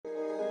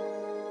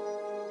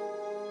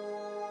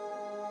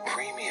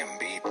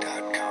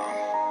premiumbeat.com.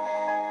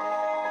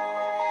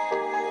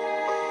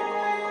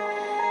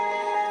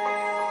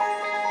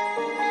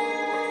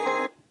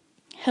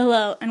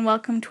 Hello, and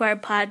welcome to our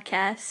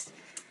podcast.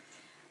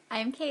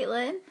 I'm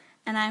Caitlin.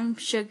 And I'm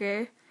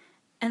Sugar,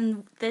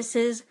 and this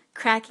is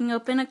Cracking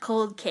Open a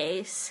Cold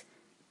Case.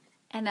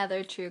 And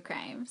other true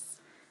crimes.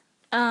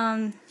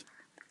 And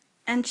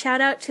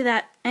shout out to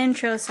that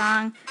intro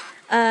song.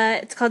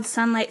 It's called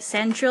Sunlight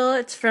Central.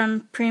 It's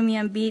from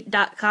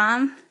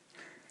premiumbeat.com.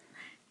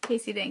 In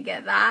case you didn't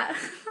get that.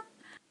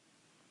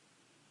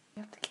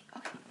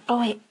 Oh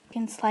wait, you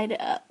can slide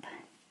it up.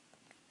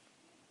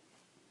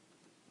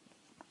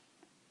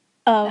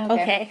 Oh,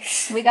 okay.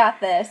 We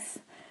got this.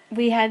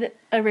 We had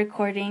a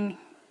recording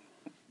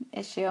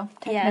Issue.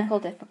 Technical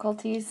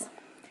difficulties.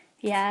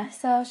 Yeah.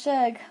 So,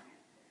 Shug,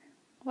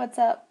 what's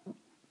up?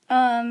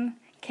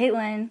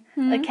 Caitlin,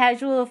 a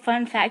casual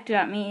fun fact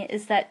about me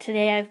is that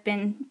today I've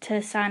been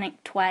to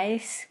Sonic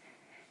twice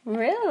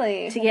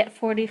Really? to get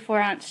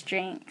 44-ounce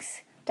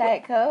drinks.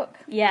 Diet Coke?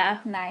 Yeah.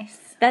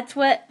 Nice.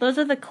 Those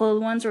are the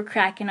cold ones we're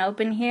cracking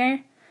open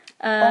here.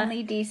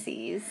 Only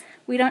DCs.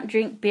 We don't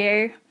drink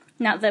beer.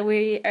 Not that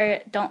we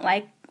don't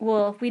like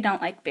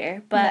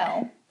beer, but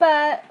No.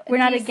 But we're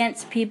not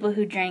against people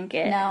who drink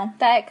it. No.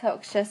 Diet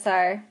Coke's just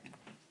our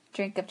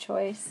drink of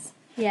choice.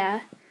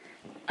 Yeah.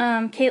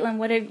 Caitlin,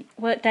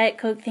 what Diet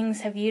Coke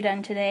things have you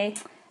done today?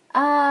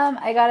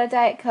 I got a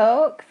Diet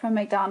Coke from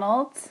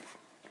McDonald's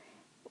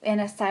in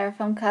a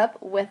styrofoam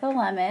cup with a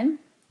lemon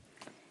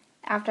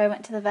after I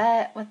went to the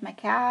vet with my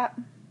cat.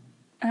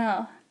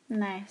 Oh.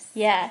 Nice.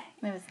 Yeah.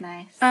 It was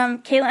nice.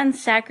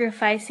 Caitlin's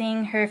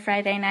sacrificing her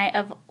Friday night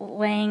of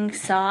laying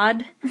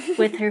sod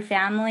with her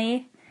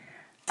family.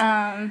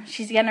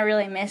 She's gonna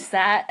really miss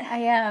that. I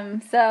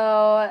am.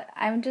 So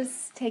I'm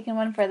just taking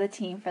one for the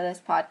team for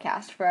this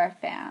podcast for our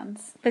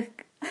fans.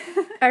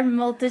 Our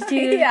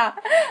multitude. Yeah,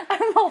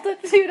 our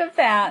multitude of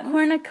fans.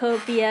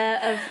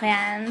 Cornucopia of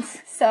fans.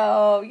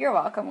 So you're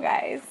welcome,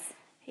 guys.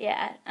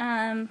 Yeah.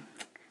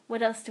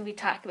 What else do we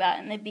talk about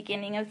in the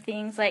beginning of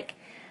things? Like,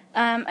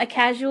 a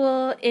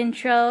casual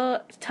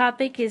intro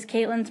topic is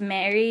Caitlin's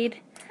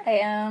married. I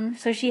am.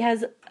 So she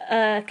has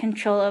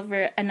control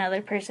over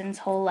another person's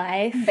whole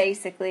life.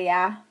 Basically,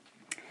 yeah.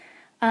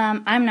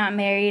 I'm not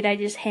married. I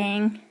just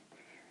hang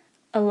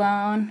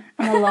alone.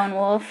 I'm a lone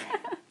wolf.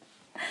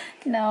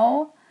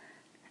 No,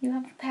 you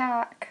have a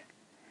pack.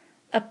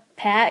 A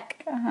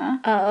pack? Uh-huh.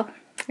 Oh.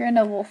 You're in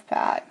a wolf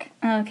pack.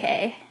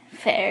 Okay.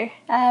 Fair.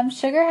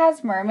 Sugar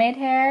has mermaid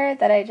hair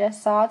that I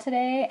just saw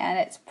today, and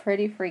it's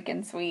pretty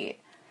freaking sweet.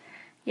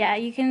 Yeah,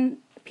 you can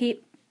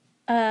peep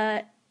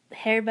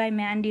Hair by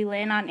Mandy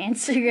Lynn on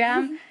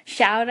Instagram.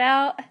 Shout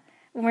out.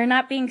 We're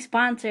not being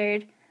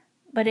sponsored,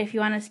 but if you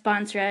want to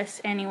sponsor us,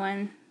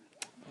 anyone,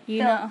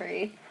 Feel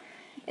free.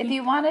 If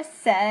you want to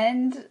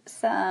send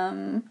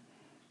some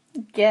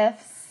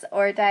gifts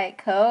or Diet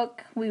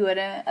Coke, we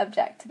wouldn't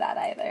object to that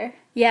either.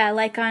 Yeah,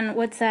 like on,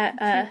 what's that?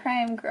 True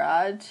Crime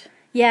Garage.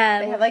 Yeah.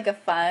 They have like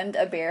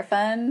a beer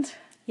fund.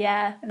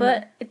 Yeah,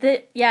 but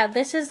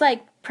this is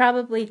like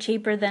probably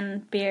cheaper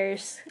than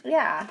beers.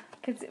 Yeah,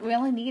 because we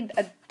only need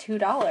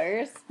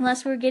 $2.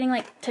 Unless we're getting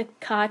like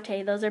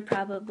Tecate, those are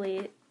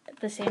probably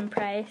the same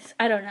price.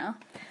 I don't know.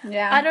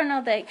 Yeah. I don't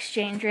know the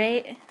exchange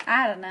rate.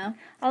 I don't know.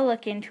 I'll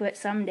look into it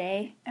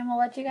someday. And we'll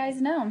let you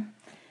guys know.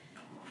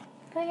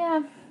 But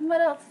yeah, what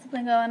else has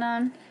been going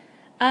on?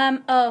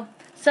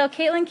 So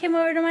Caitlin came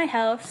over to my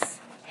house.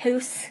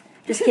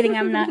 Just kidding,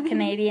 I'm not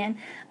Canadian.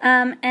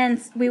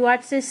 And we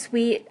watched this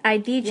sweet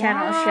ID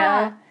channel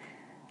show.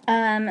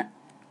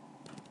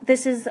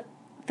 This is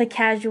the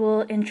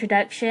casual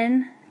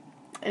introduction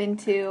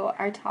into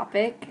our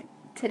topic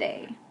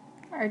today.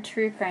 Our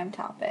true crime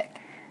topic.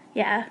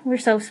 Yeah, we're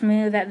so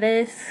smooth at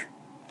this.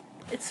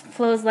 It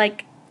flows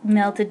like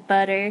melted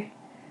butter.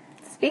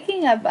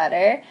 Speaking of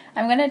butter,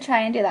 I'm going to try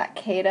and do that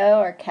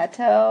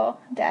keto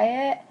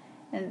diet.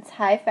 And it's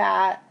high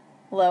fat,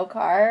 low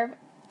carb.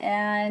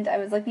 And I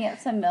was looking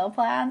at some meal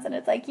plans, and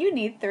it's like, you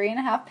need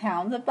 3.5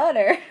 pounds of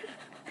butter.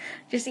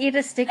 Just eat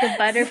a stick of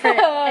butter for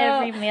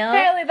every meal.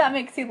 Apparently that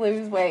makes you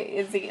lose weight,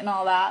 is eating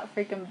all that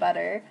freaking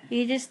butter.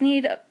 You just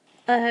need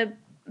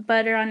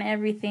butter on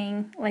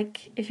everything.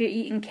 Like, if you're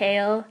eating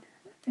kale.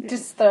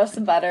 Just throw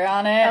some butter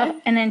on it.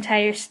 An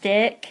entire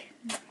stick.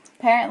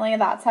 Apparently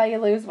that's how you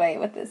lose weight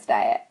with this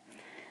diet.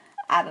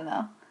 I don't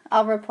know.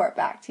 I'll report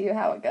back to you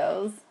how it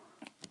goes.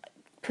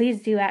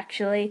 Please do,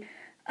 actually.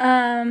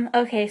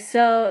 Okay,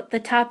 so the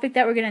topic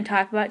that we're going to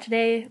talk about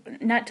today,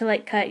 not to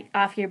like cut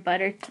off your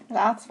butter.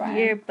 That's fine.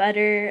 Your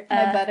butter.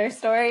 My butter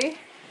story.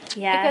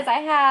 Yeah. Because I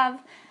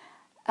have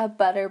a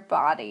butter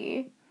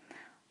body.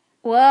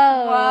 Whoa.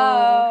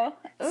 Whoa.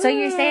 So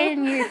you're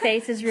saying your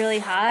face is really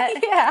hot?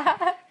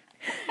 Yeah.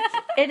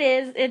 It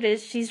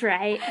is. She's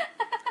right.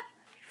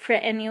 For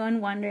anyone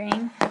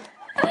wondering.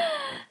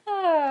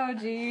 Oh,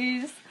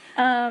 jeez.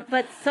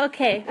 But it's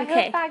okay. I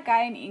hope that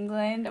guy in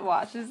England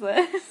watches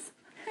this.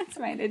 It's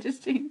mine. It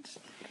just changed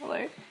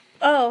color.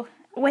 Oh,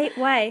 wait,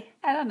 why?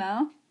 I don't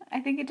know.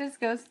 I think it just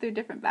goes through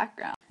different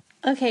backgrounds.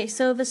 Okay,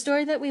 so the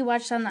story that we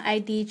watched on the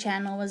ID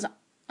channel was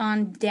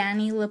on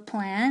Danny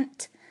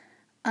LaPlante.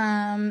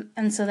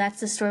 And so that's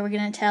the story we're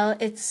going to tell.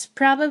 It's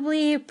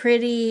probably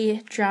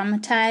pretty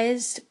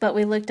dramatized, but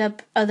we looked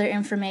up other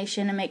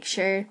information to make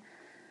sure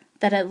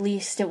that at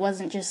least it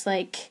wasn't just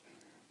like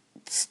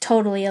it's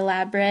totally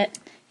elaborate.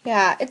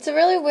 Yeah, it's a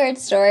really weird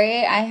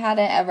story. I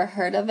hadn't ever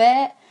heard of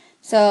it.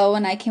 So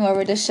when I came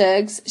over to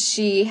Shugs,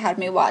 she had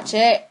me watch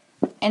it,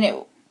 and it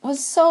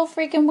was so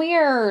freaking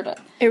weird.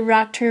 It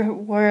rocked her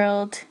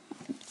world.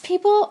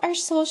 People are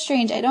so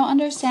strange. I don't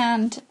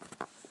understand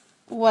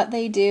what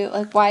they do,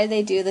 like why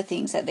they do the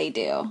things that they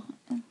do.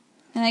 And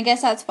I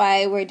guess that's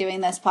why we're doing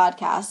this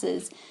podcast,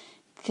 is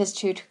because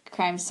true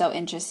crime is so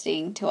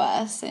interesting to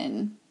us,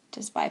 and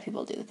just why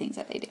people do the things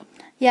that they do.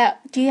 Yeah.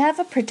 Do you have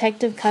a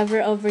protective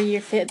cover over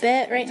your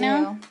Fitbit right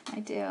now?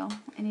 I do.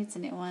 I need a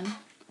new one.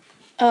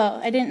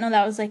 Oh, I didn't know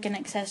that was like an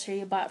accessory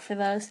you bought for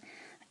those.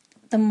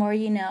 The more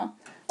you know.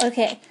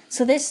 Okay,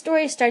 so this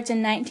story starts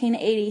in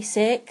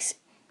 1986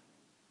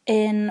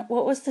 in,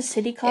 what was the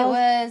city called? It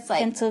was like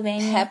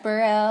Pennsylvania.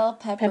 Pepperell.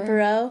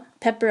 Pepperell.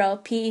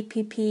 Peppereaux.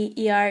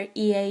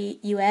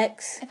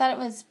 I thought it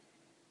was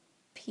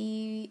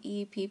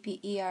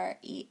Pepperell.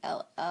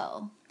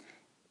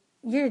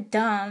 You're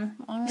dumb.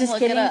 I'm Just look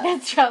kidding. it up.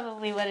 That's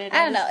probably what it is.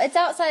 I don't know. It's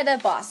outside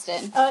of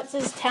Boston. Oh, it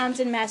says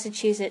Townsend,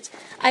 Massachusetts.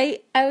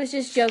 I was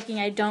just joking.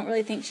 I don't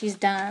really think she's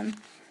dumb.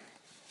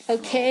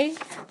 Okay?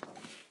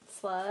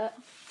 Slut.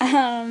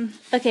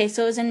 Okay,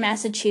 so it was in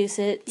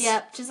Massachusetts.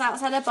 Yep, just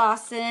outside of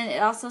Boston.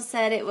 It also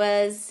said it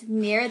was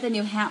near the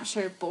New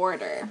Hampshire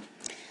border.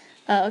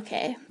 Oh,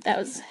 okay. That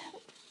was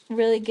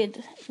really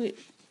good.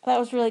 That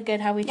was really good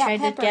how we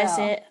tried to guess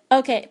it.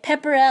 Okay,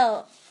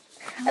 Pepperell.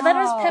 I thought it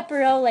was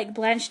Pepperell, like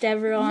Blanche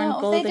Devereaux on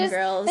Golden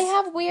Girls. They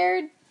have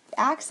weird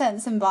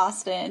accents in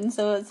Boston,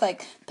 so it's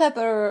like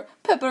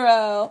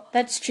Pepperell.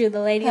 That's true. The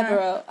lady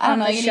Pepperell. I don't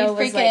know. the You show need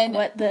was like,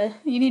 what the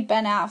You need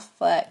Ben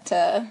Affleck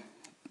to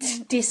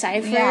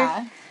decipher.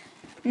 Yeah.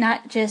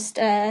 Not just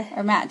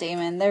Or Matt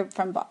Damon. They're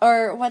from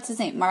or what's his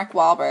name? Mark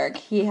Wahlberg.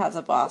 He has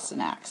a Boston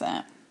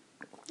accent.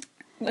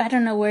 I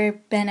don't know where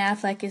Ben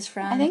Affleck is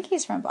from. I think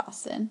he's from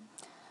Boston.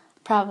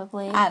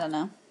 Probably. I don't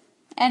know.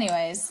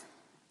 Anyways,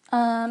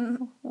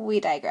 we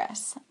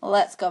digress.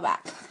 Let's go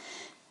back.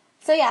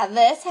 So yeah,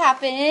 this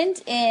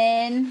happened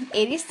in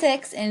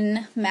 86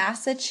 in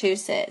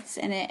Massachusetts,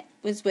 and it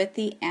was with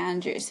the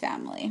Andrews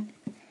family.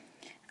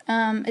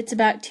 It's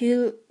about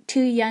two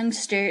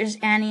youngsters,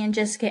 Annie and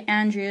Jessica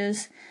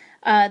Andrews.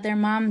 Their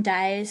mom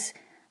dies.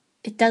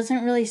 It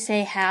doesn't really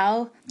say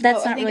how.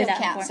 That's not really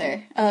that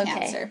cancer. important. Okay.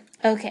 Cancer.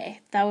 Okay.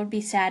 That would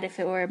be sad if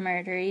it were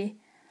murdery.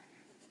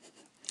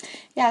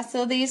 Yeah,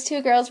 so these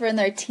two girls were in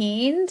their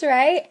teens,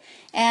 right?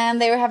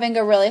 And they were having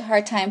a really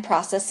hard time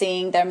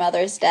processing their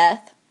mother's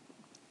death.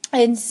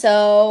 And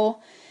so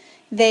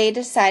they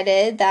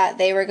decided that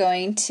they were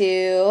going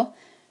to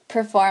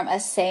perform a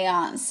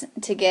seance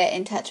to get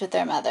in touch with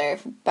their mother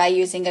by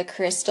using a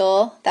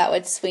crystal that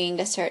would swing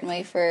a certain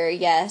way for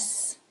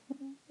yes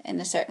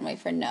and a certain way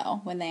for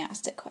no when they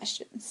asked it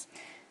questions.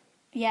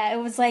 Yeah, it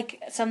was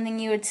like something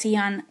you would see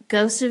on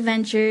Ghost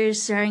Adventures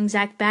starring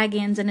Zach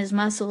Baggins and his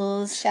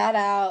muscles. Shout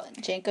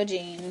out Janko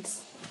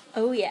Jeans.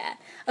 Oh, yeah.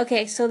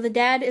 Okay, so the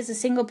dad is a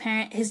single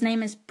parent. His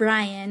name is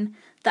Brian.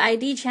 The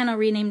ID channel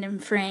renamed him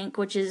Frank,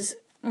 which is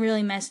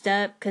really messed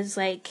up because,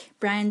 like,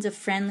 Brian's a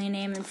friendly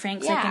name and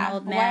Frank's like an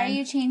old man. Why are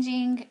you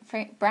changing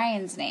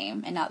Brian's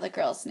name and not the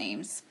girls'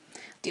 names?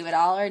 Do it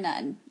all or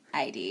none,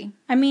 ID.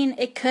 I mean,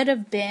 it could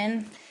have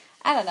been.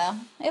 I don't know.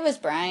 It was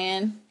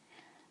Brian.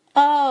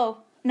 Oh,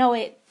 no,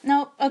 wait.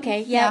 No,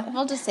 okay, yeah.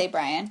 We'll just say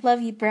Brian.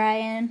 Love you,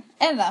 Brian.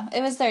 I don't know.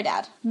 It was their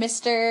dad,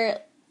 Mr.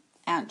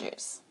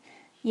 Andrews.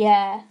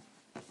 Yeah.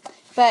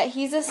 But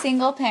he's a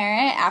single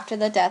parent after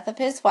the death of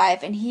his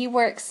wife, and he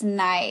works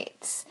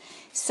nights.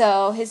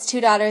 So his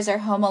two daughters are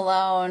home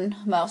alone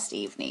most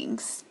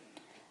evenings.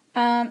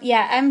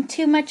 Yeah, I'm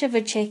too much of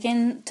a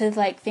chicken to,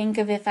 like, think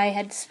of if I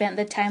had spent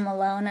the time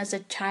alone as a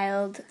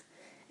child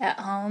at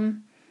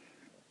home.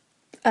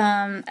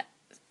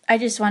 I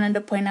just wanted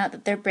to point out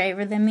that they're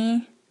braver than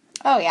me.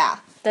 Oh, yeah.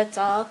 That's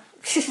all.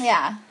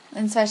 Yeah,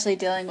 and especially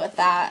dealing with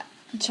that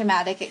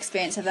traumatic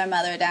experience of their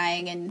mother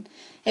dying, and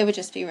it would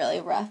just be really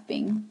rough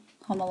being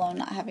home alone,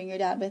 not having your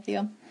dad with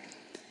you.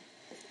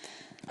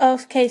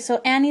 Okay,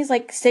 so Annie's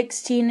like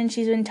 16 and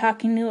she's been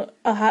talking to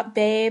a hot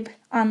babe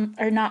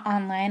or not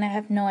online. I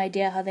have no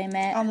idea how they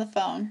met. On the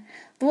phone.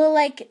 Well,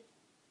 like...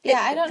 Yeah,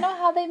 I don't know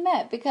how they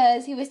met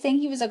because he was saying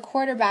he was a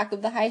quarterback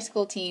of the high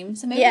school team.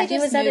 So maybe he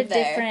was at a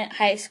different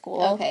high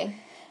school. Okay.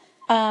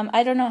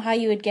 I don't know how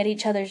you would get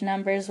each other's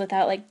numbers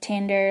without, like,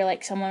 Tinder.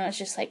 Like, someone was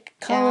just like,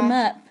 call him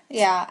up.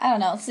 Yeah, I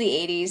don't know. It's the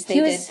 80s. They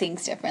did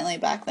things differently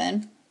back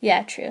then.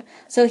 Yeah, true.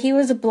 So he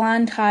was a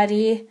blonde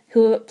hottie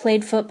who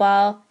played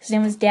football. His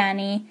name was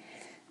Danny.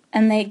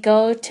 And they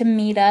go to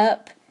meet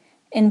up,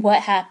 and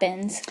what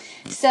happens?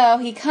 So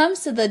he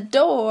comes to the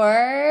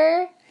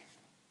door.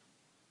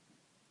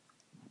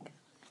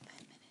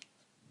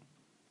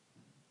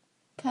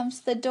 Comes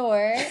to the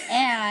door,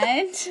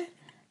 and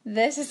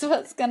this is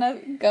what's gonna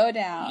go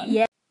down.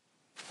 Yeah.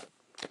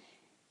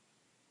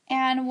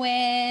 And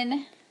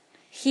when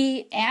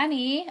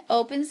Annie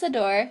opens the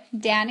door.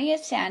 Danny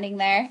is standing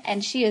there,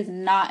 and she is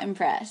not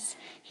impressed.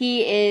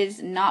 He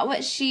is not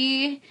what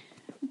she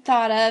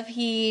thought of.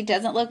 He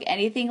doesn't look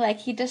anything like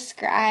he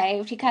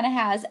described. He kind of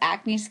has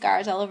acne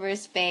scars all over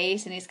his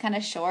face, and he's kind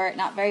of short,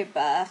 not very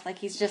buff. Like,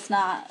 he's just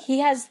not... He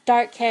has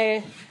dark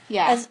hair.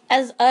 Yeah.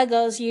 As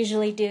uggos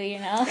usually do, you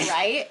know?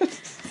 Right?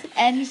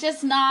 And he's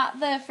just not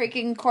the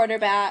freaking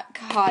quarterback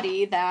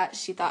hottie that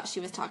she thought she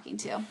was talking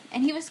to.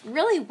 And he was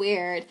really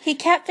weird. He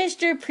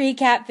catfished her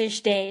pre-catfish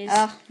days.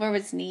 Ugh, where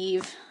was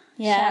Neve?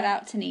 Yeah. Shout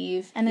out to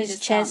Neve. And He his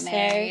just chest got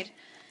hair. married.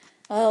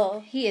 Oh,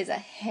 he is a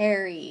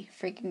hairy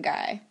freaking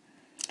guy.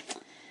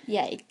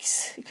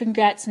 Yikes.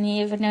 Congrats,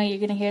 Neve. I know you're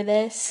going to hear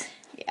this.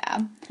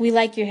 Yeah. We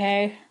like your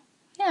hair.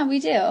 Yeah, we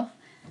do.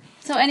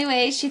 So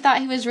anyway, she thought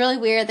he was really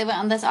weird. They went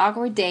on this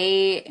awkward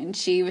date, and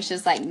she was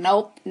just like,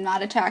 nope,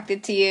 not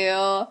attracted to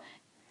you.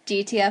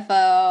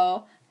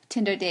 GTFO.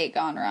 Tinder date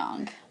gone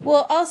wrong.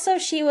 Well, also,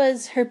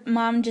 her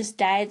mom just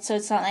died, so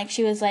it's not like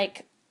she was,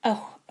 like,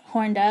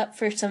 horned up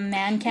for some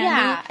man candy.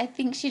 Yeah, I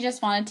think she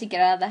just wanted to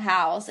get out of the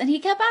house. And he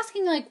kept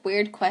asking, like,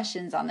 weird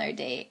questions on their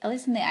date, at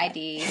least in the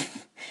ID.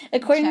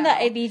 According to the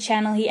channel. ID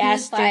channel, he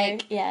asked her,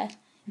 like, yeah.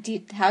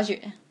 How's your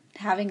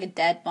having a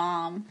dead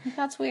mom? Like,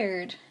 that's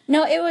weird.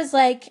 No, it was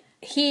like,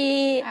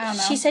 I don't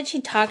know. she said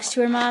she talks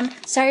to her mom.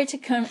 Sorry to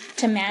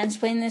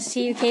mansplain this to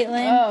you,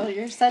 Caitlin. Oh,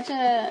 you're such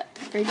a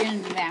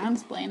freaking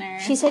mansplainer.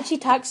 She said she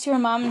talks to her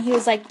mom, and he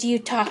was like, do you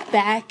talk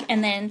back?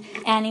 And then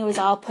Annie was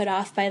all put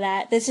off by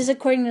that. This is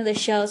according to the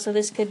show, so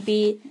this could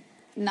be...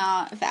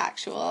 Not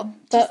factual.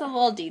 Just a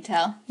little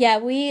detail. Yeah,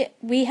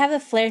 we have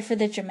a flair for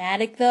the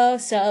dramatic, though,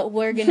 so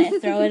we're going to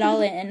throw it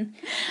all in.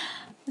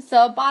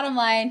 So, bottom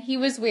line, he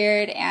was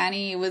weird.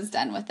 Annie was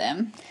done with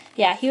him.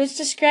 Yeah, he was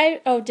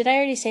described... Oh, did I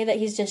already say that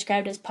he's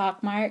described as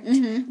pockmarked?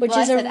 Mm-hmm. Which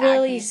is a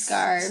really... acne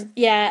scar.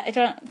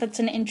 Yeah, that's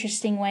an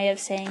interesting way of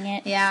saying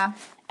it. Yeah.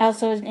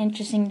 Also an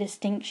interesting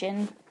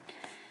distinction.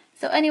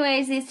 So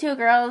anyways, these two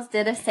girls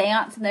did a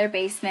seance in their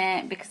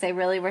basement because they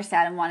really were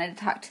sad and wanted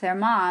to talk to their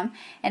mom.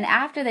 And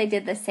after they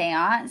did the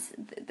seance,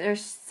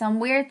 there's some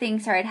weird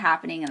things started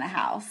happening in the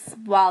house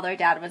while their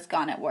dad was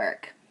gone at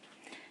work.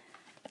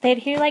 They'd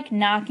hear, like,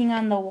 knocking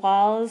on the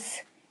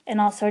walls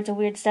and all sorts of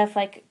weird stuff,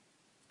 like,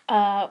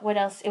 what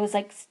else? It was,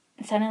 like,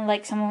 sounded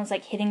like someone was,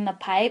 like, hitting the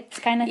pipes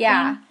kind of thing.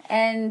 Yeah,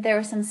 and there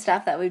was some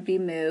stuff that would be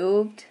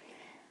moved.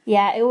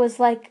 Yeah, it was,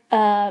 like,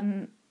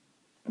 it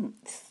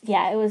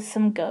was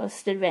some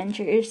ghost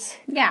adventures.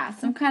 Yeah,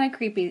 some kind of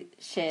creepy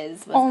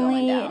shiz was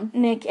going down. Only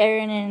Nick,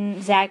 Aaron,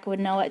 and Zach would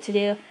know what to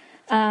do.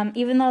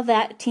 Even though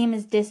that team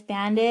is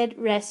disbanded,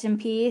 rest in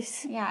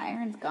peace. Yeah,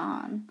 Aaron's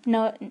gone.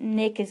 No,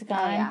 Nick is gone.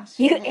 Oh, yeah,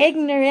 You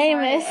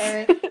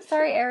ignoramus.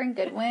 Sorry, Aaron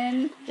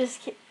Goodwin.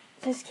 Just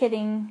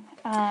kidding.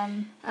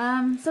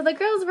 So the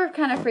girls were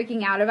kind of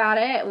freaking out about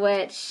it,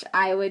 which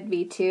I would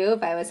be too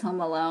if I was home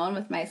alone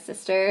with my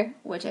sister,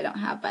 which I don't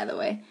have, by the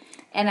way.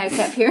 And I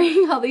kept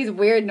hearing all these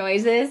weird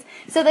noises.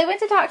 So they went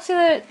to talk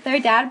to their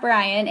dad,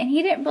 Brian, and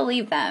he didn't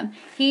believe them.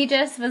 He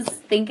just was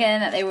thinking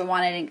that they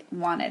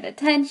wanted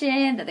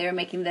attention, that they were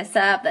making this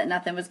up, that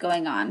nothing was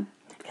going on.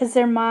 Because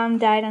their mom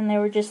died and they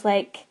were just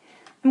like,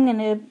 I'm going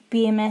to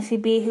be a messy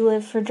bee who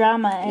lives for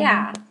drama. And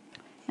yeah.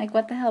 Like,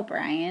 what the hell,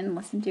 Brian?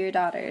 Listen to your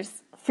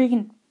daughters.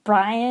 Freaking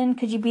Brian,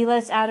 could you be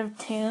less out of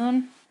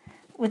tune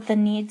with the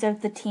needs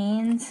of the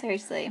teens?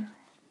 Seriously.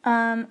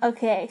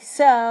 Okay,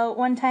 so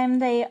one time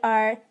they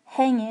are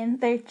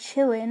they're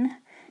chilling,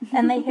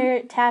 and they hear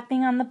it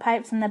tapping on the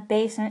pipes in the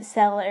basement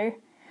cellar,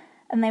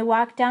 and they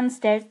walk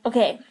downstairs.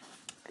 Okay,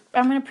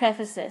 I'm going to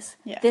preface this.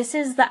 Yeah. This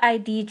is the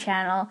ID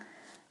channel.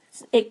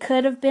 It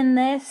could have been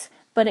this,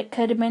 but it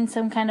could have been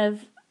some kind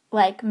of,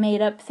 like,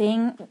 made-up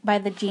thing by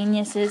the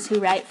geniuses who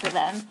write for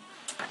them.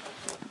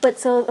 But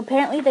so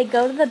apparently they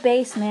go to the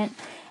basement,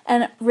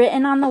 and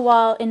written on the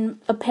wall in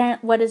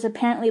what is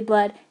apparently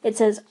blood, it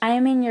says, I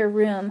am in your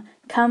room,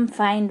 come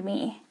find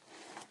me.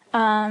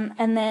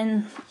 And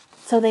then,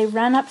 so they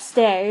run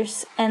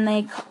upstairs, and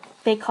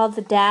they call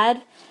the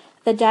dad.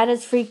 The dad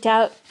is freaked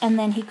out, and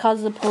then he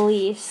calls the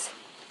police.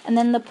 And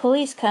then the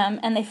police come,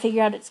 and they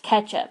figure out it's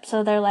ketchup.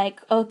 So they're like,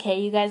 okay,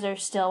 you guys are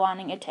still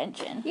wanting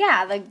attention.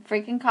 Yeah, the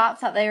freaking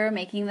cops thought they were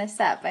making this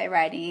up by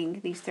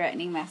writing these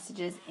threatening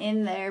messages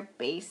in their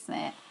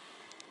basement.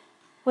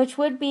 Which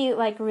would be,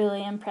 like,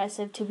 really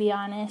impressive, to be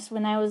honest.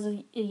 When I was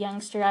a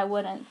youngster, I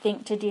wouldn't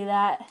think to do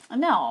that.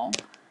 No.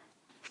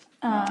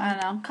 I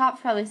don't know.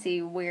 Cops probably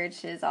see weird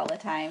shiz all the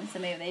time, so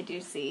maybe they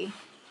do see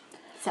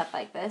stuff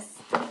like this.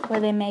 Where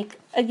they make...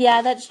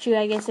 yeah, that's true.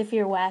 I guess if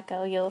you're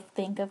wacko, you'll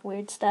think of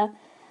weird stuff.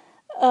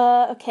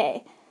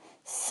 Okay.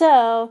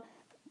 So,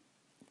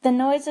 the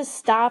noises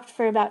stopped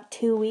for about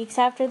 2 weeks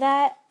after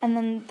that, and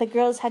then the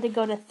girls had to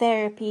go to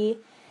therapy.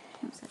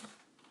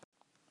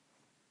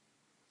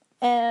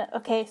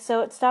 Okay,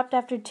 so it stopped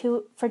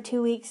for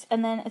 2 weeks,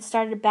 and then it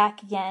started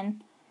back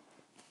again.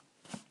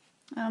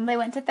 They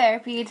went to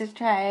therapy to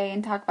try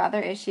and talk about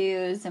their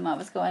issues and what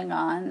was going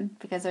on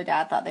because their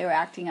dad thought they were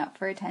acting up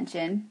for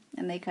attention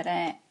and they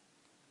couldn't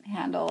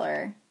handle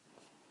or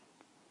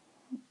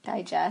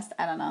digest,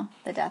 I don't know,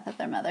 the death of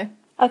their mother.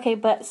 Okay,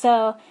 but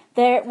so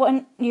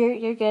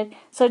you're good.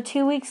 So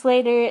 2 weeks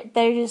later,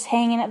 they're just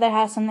hanging at their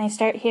house and they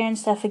start hearing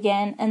stuff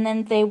again, and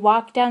then they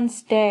walk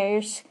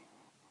downstairs.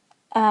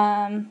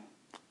 They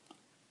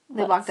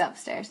walked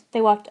upstairs.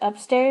 They walked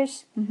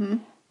upstairs. Mm-hmm.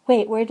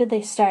 Wait, where did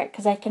they start?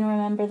 Because I can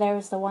remember there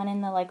was the one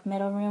in the like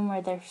middle room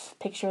where their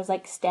picture was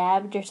like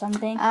stabbed or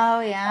something. Oh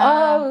yeah.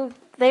 Oh,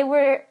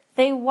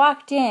 they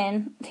walked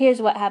in.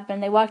 Here's what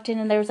happened. They walked in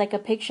and there was like a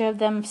picture of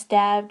them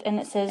stabbed, and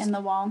it says In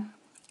the wall.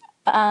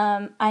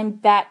 I'm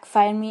back.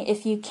 Find me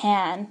if you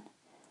can.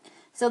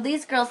 So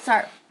these girls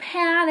start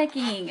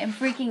panicking and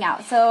freaking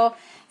out. So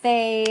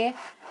they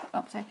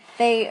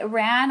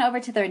ran over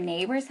to their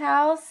neighbor's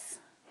house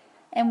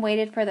and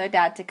waited for their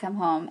dad to come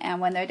home.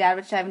 And when their dad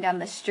was driving down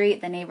the street,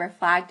 the neighbor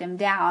flagged him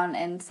down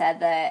and said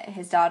that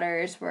his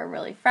daughters were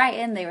really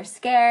frightened. They were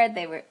scared.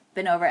 They were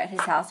been over at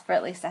his house for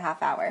at least a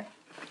half hour.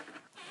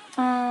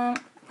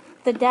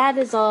 The dad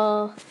is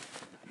all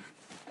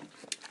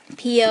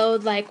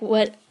PO'd, like,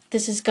 what?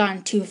 This has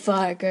gone too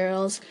far,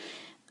 girls.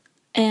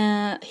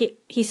 And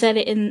he said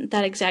it in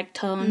that exact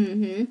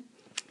tone.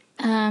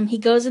 Mm-hmm. He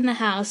goes in the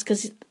house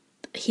because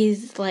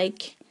he's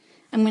like,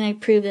 I'm going to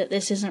prove that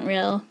this isn't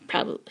real.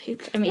 Probably.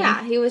 I mean,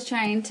 Yeah, he was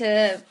trying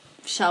to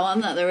show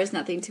them that there was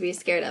nothing to be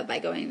scared of by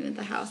going into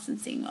the house and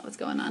seeing what was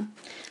going on.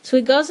 So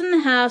he goes in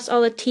the house,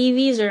 all the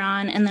TVs are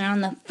on, and they're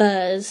on the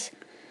fuzz.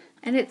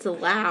 And it's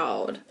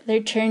loud.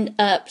 They're turned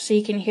up so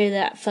you can hear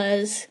that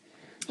fuzz.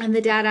 And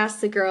the dad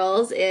asked the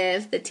girls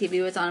if the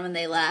TV was on when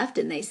they left,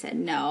 and they said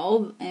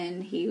no.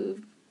 And he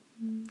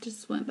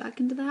just went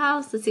back into the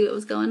house to see what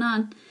was going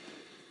on.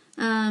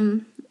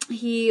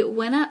 He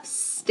went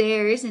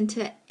upstairs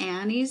into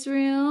Annie's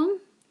room,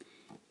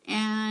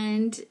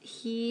 and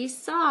he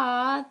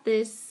saw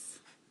this.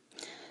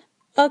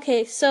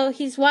 Okay, so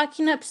he's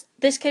walking up.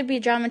 This could be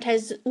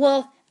dramatized.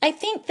 Well, I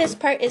think this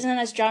part isn't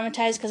as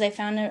dramatized because I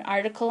found an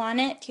article on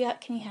it.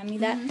 Can you hand me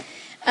that?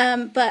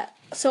 Mm-hmm.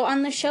 So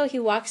on the show, he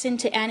walks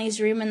into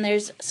Annie's room, and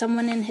there's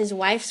someone in his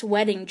wife's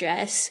wedding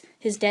dress,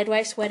 his dead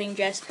wife's wedding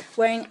dress,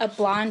 wearing a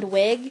blonde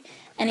wig.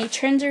 And he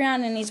turns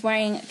around, and he's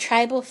wearing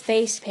tribal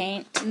face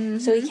paint,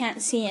 so he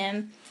can't see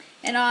him.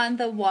 And on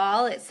the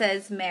wall, it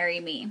says, "Marry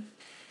me."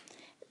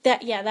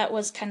 That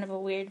was kind of a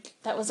weird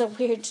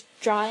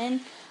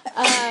drawing.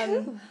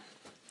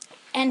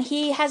 And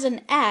he has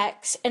an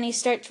axe, and he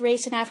starts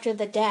racing after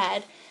the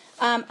dad.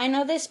 I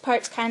know this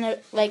part's kind of,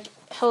 like,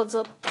 holds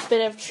a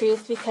bit of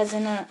truth, because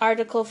in an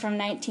article from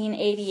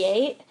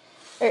 1988,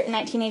 or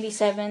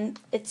 1987,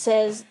 it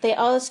says, they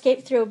all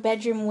escaped through a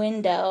bedroom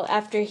window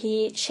after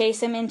he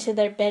chased them into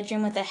their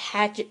bedroom with a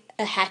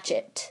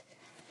hatchet.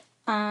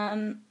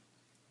 And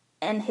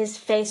his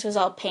face was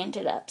all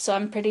painted up, so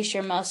I'm pretty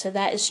sure most of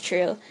that is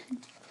true.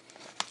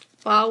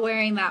 While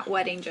wearing that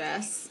wedding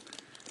dress.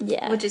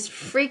 Yeah. Which is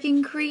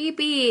freaking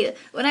creepy.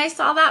 When I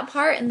saw that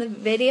part in the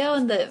video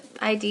in the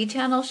ID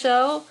channel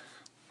show,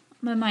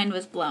 my mind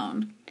was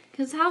blown.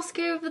 Because how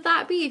scary would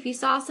that be if you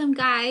saw some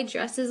guy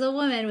dressed as a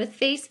woman with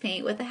face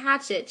paint with a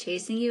hatchet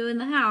chasing you in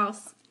the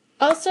house?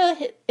 Also,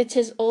 it's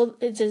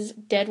his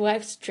dead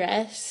wife's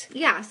dress.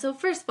 Yeah, so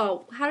first of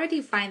all, how did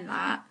he find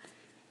that?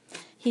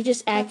 He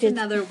just acted.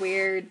 That's another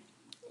weird.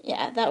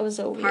 Yeah, that was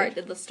a part weird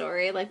of the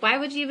story. Like, why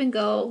would you even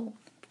go?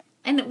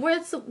 And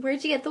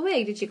where'd you get the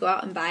wig? Did you go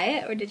out and buy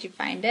it, or did you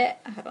find it?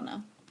 I don't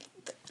know.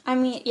 I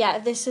mean, yeah,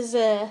 this is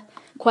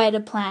quite a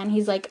plan.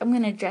 He's like, I'm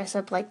gonna dress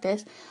up like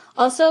this.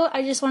 Also,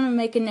 I just want to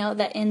make a note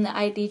that in the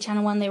ID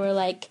channel one, they were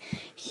like,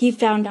 he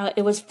found out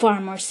it was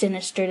far more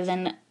sinister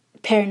than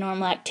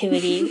Paranormal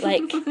Activity,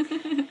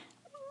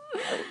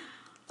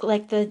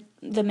 like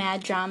the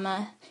mad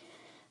drama.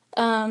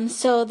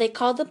 So they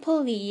called the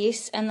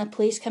police, and the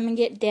police come and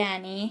get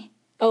Danny.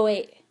 Oh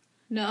wait.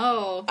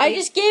 No. I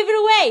just gave it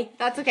away.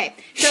 That's okay.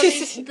 So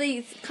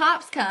these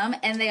cops come,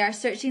 and they are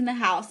searching the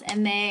house,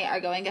 and they are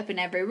going up in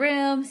every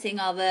room, seeing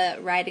all the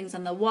writings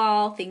on the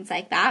wall, things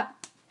like that.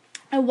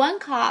 And one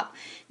cop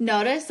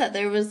noticed that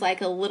there was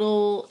like a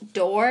little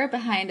door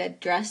behind a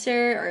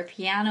dresser or a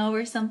piano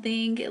or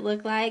something, it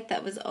looked like,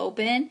 that was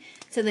open.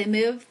 So they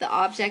moved the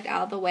object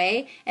out of the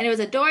way, and it was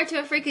a door to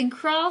a freaking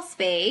crawl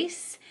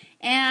space.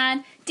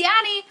 And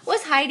Danny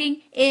was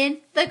hiding in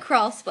the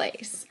crawl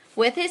space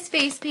with his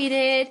face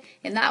painted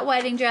in that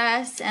wedding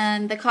dress,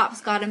 and the cops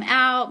got him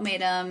out,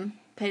 made him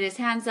put his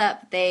hands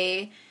up.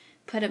 They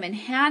put him in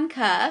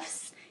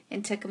handcuffs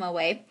and took him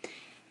away.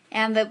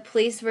 And the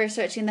police were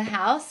searching the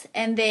house,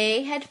 and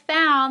they had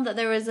found that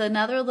there was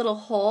another little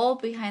hole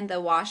behind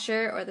the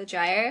washer or the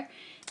dryer,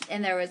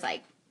 and there was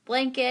like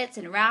blankets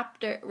and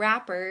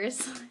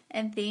wrappers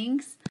and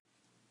things.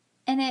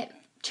 And it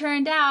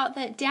turned out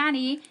that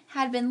Danny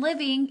had been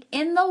living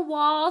in the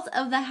walls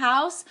of the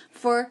house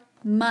for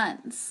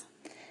months.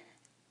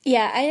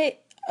 Yeah,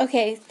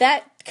 okay,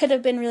 that could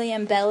have been really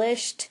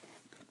embellished,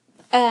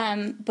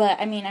 but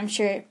I mean, I'm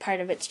sure part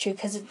of it's true,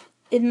 because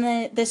in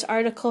this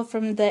article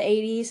from the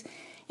 80s,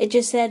 it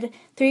just said,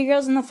 3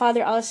 girls and the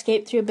father all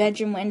escaped through a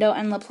bedroom window,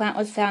 and LaPlante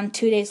was found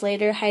 2 days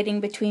later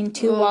hiding between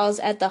two walls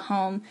at the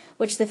home,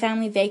 which the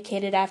family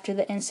vacated after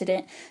the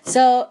incident.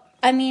 So,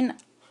 I mean,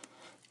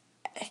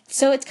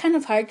 So it's kind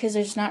of hard because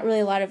there's not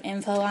really a lot of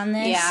info on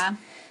this. Yeah.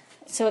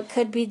 So it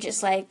could be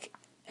just like,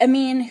 I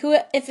mean,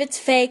 if it's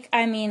fake,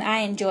 I mean, I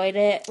enjoyed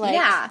it. Like,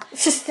 yeah,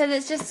 because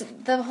it's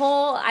just the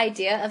whole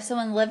idea of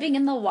someone living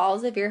in the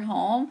walls of your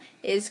home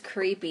is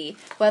creepy.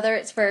 Whether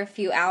it's for a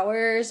few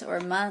hours or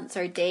months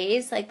or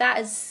days, like that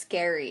is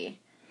scary.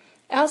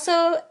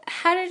 Also,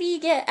 how did he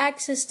get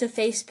access to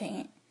face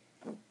paint?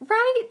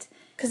 Right?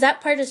 Because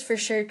that part is for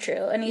sure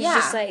true. And he's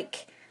just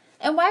like...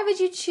 And why would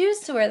you choose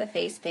to wear the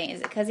face paint? Is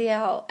it because he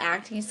had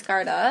acting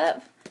scarred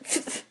up?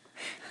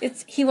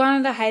 He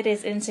wanted to hide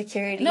his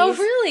insecurities. No,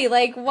 really?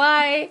 Like,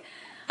 why?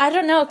 I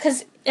don't know,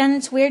 and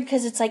it's weird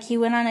because it's like he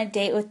went on a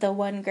date with the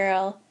one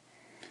girl.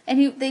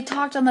 And they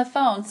talked on the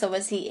phone, so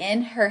was he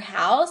in her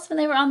house when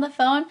they were on the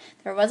phone?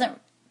 There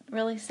wasn't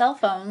really cell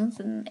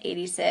phones in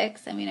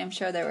 86. I mean, I'm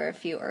sure there were a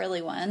few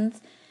early ones,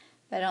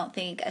 but I don't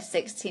think a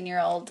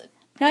 16-year-old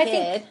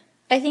kid...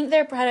 I think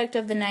they're a product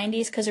of the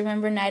 90s because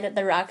remember Night at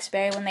the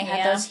Roxbury when they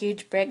had those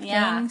huge brick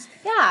things?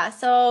 Yeah,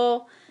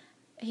 so...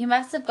 He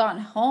must have gone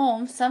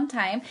home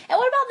sometime. And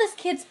what about this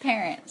kid's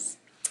parents?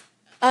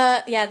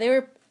 Yeah, they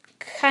were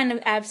kind of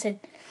absentee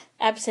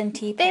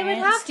parents. They would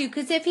have to,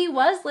 because if he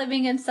was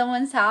living in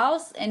someone's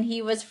house and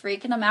he was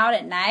freaking them out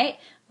at night,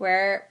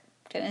 where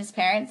didn't his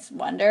parents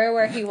wonder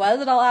where he was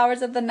at all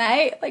hours of the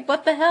night? Like,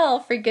 what the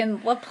hell,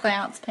 freaking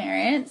LaPlante's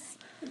parents?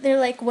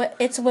 They're like, what?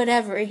 It's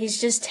whatever. He's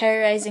just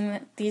terrorizing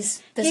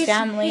this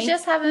family. He's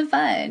just having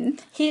fun.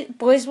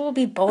 Boys will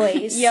be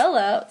boys.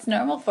 YOLO. It's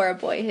normal for a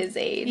boy his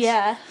age.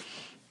 Yeah.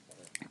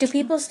 Do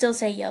people still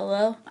say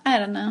YOLO? I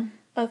don't know.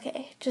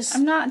 Okay,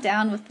 I'm not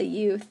down with the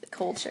youth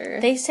culture.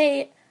 They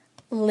say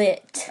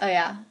lit. Oh,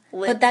 yeah.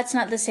 Lit. But that's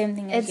not the same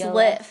thing as YOLO. It's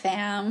lit,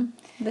 fam.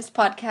 This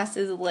podcast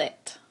is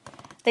lit.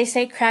 They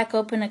say crack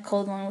open a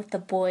cold one with the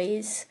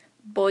boys.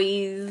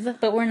 Boys.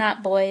 But we're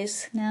not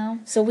boys. No.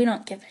 So we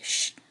don't give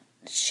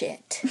a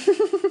shit.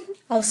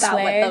 I'll About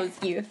swear. what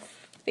those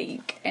youth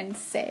think and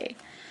say.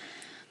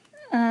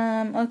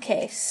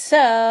 Okay,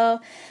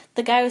 so...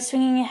 The guy was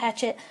swinging a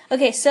hatchet.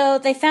 Okay, so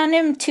they found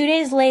him 2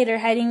 days later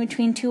hiding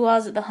between two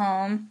walls at the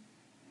home.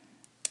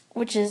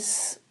 Which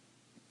is...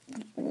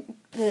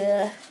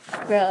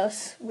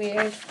 gross.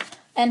 Weird.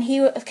 And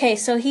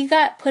so he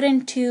got put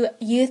into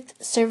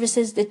Youth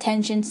Services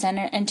Detention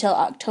Center until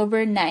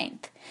October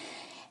 9th.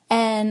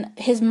 And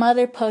his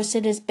mother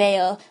posted his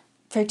bail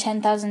for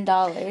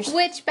 $10,000.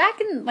 Which, back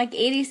in,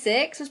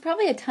 86 was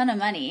probably a ton of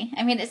money.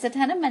 I mean, it's a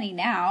ton of money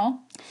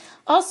now.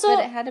 Also,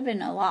 but it had to have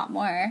been a lot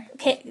more.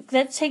 Okay,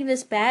 let's take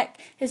this back.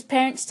 His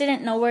parents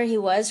didn't know where he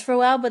was for a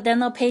while, but then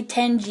they'll pay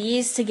 10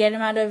 G's to get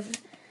him out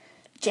of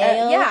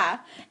jail. Yeah,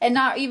 and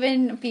not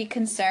even be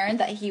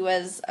concerned that he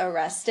was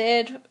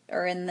arrested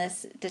or in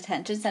this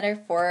detention center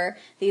for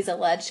these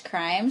alleged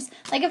crimes.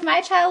 Like, if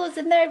my child was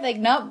in there, I'd be like,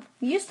 nope,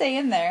 you stay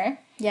in there.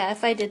 Yeah,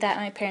 if I did that,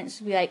 my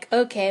parents would be like,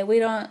 okay, we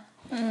don't...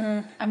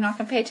 I'm not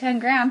going to pay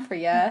 $10,000 for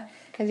you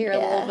because you're a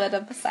little bit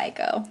of a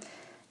psycho.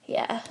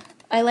 Yeah.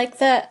 I like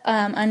that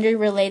under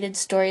related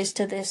stories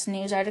to this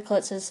news article,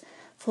 it says,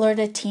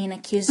 Florida teen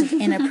accused of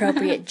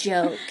inappropriate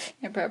joke.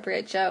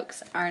 Inappropriate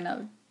jokes aren't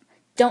a...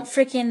 Don't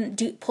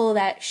freaking pull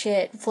that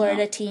shit,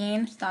 Florida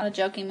teen. It's not a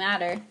joking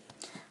matter.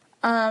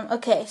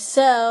 Okay,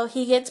 so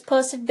he gets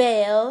posted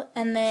bail,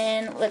 and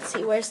then, let's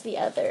see, where's the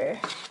other?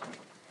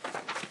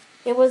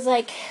 It was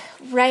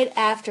right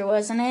after,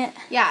 wasn't it?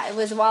 Yeah, it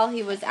was while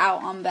he was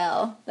out on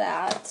bail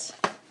that...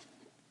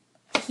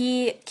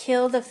 He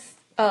killed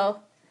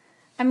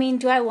I mean,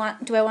 do I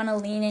want to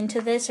lean into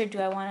this or do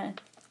I want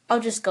to... I'll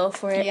just go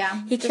for it.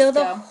 Yeah, he killed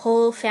the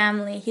whole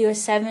family. He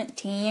was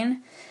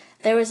 17.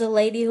 There was a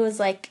lady who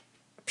was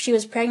she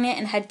was pregnant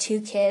and had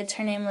 2 kids.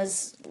 Her name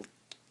was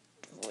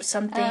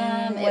something.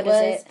 What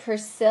is it?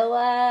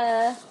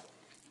 Priscilla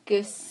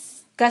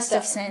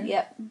Gustafson.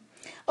 Yep.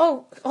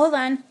 Oh, hold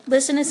on.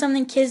 Listen to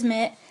something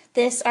Kismet.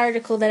 This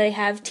article that I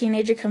have,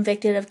 teenager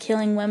convicted of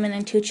killing women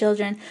and 2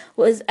 children,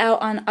 was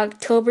out on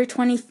October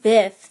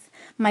 25th.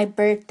 My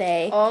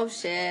birthday. Oh,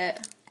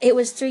 shit. It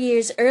was 3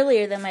 years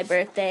earlier than my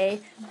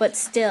birthday, but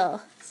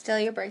still. Still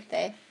your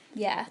birthday.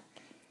 Yeah.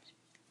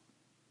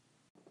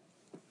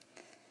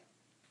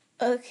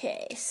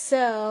 Okay,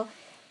 so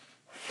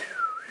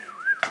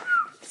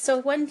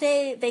one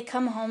day they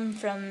come home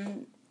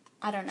from,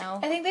 I don't know.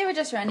 I think they were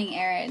just running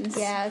errands.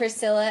 Yeah.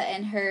 Priscilla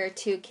and her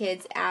 2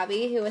 kids,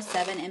 Abby, who was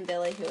 7, and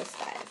Billy, who was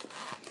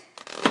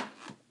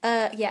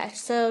 5. Yeah,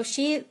 so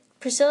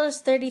Priscilla's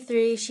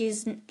 33,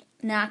 she's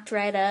knocked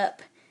right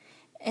up.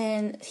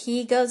 And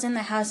he goes in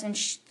the house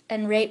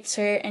and rapes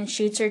her and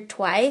shoots her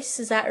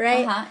twice. Is that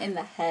right? In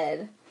the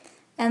head.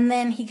 And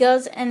then he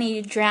goes and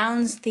he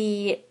drowns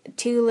the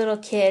 2 little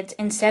kids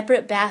in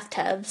separate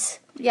bathtubs.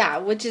 Yeah,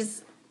 which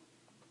is...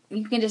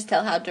 You can just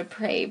tell how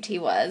depraved he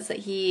was.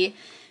 That he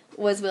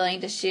was willing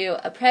to shoot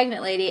a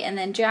pregnant lady and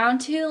then drown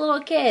 2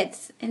 little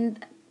kids in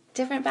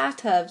different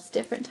bathtubs,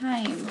 different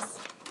times.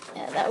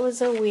 Yeah, that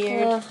was a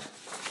weird... Ugh.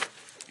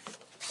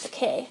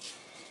 Okay.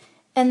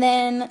 And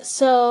then,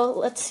 so,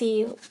 let's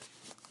see.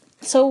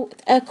 So,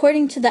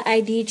 according to the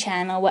ID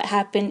channel, what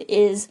happened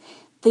is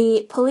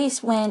the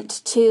police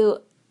went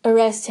to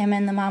arrest him,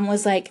 and the mom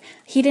was like,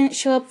 he didn't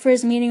show up for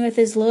his meeting with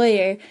his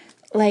lawyer.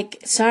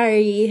 Like,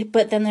 sorry.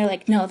 But then they're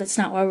like, no, that's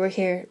not why we're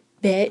here,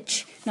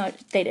 bitch. No,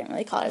 they didn't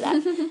really call her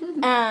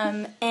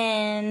that.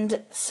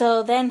 And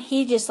so then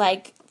he just,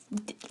 like,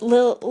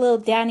 little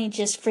Danny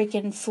just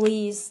freaking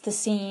flees the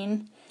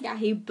scene. Yeah,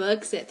 he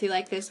books it through,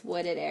 like, this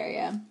wooded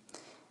area.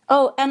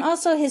 Oh, and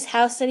also his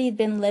house that he'd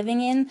been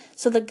living in,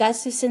 so the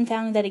Gustafson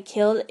family that he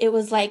killed, it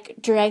was, like,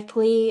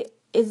 directly,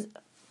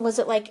 was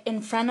it, like,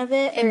 in front of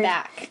it? In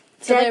back.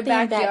 So their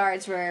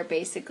backyards were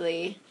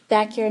basically...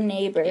 backyard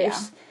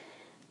neighbors.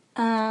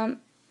 Yeah.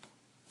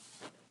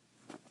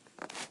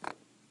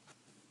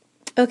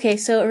 Okay,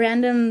 so a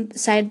random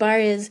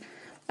sidebar is,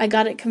 I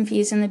got it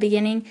confused in the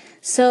beginning.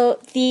 So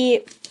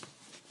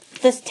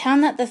this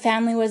town that the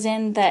family was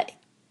in that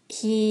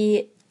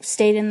he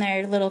stayed in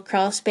their little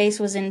crawl space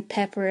was in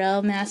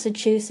Pepperell,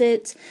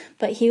 Massachusetts,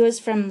 but he was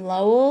from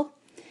Lowell.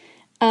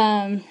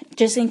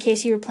 Just in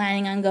case you were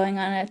planning on going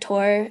on a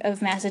tour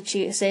of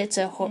Massachusetts,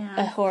 a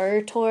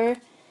horror tour.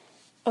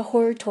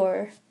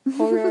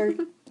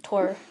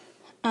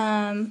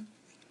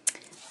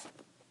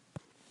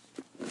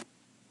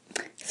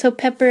 So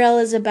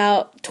Pepperell is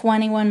about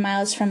 21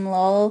 miles from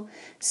Lowell,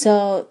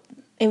 so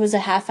it was a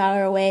half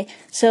hour away.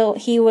 So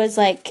he was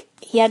like,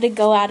 he had to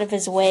go out of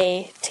his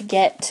way to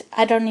get,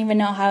 I don't even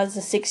know how as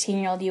a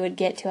 16-year-old you would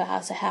get to a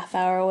house a half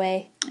hour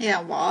away.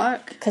 Yeah,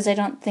 walk. Because I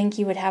don't think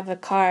you would have a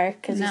car,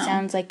 because he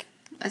sounds like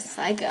a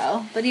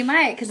psycho. But he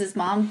might, because his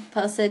mom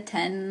posted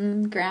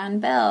 10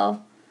 grand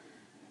bill.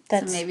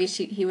 So maybe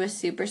he was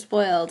super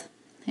spoiled.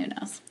 Who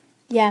knows?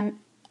 Yeah.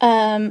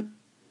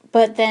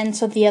 But then,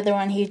 so the other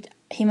one,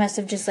 he must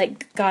have just,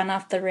 like, gone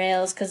off the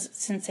rails, because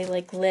since they,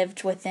 like,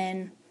 lived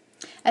within...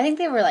 I think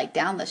they were, like,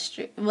 down the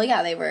street. Well,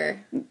 yeah, they were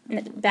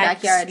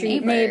backyard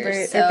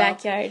neighbors. So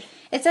backyard.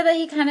 It said that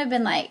he kind of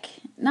been, like,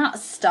 not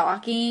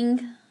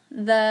stalking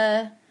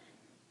the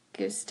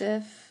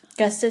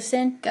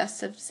Gustafson.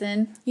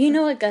 You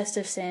know a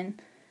Gustafson.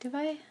 Do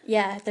I?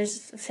 Yeah,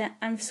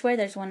 I swear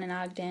there's one in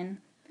Ogden.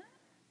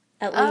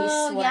 At least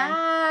one. Oh,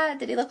 yeah.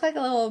 Did he look like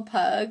a little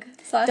pug?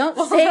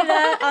 Don't say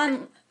that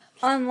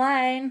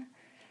online.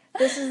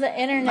 This is the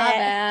internet. My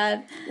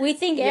bad. We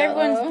think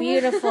everyone's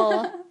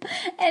beautiful.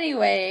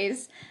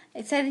 Anyways,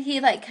 it said he,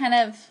 like, kind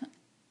of,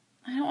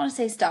 I don't want to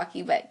say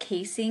stalking, but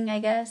casing, I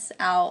guess,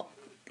 out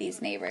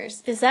these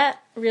neighbors. Is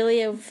that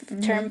really a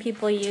term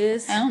people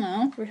use? I don't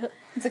know.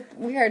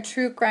 We are a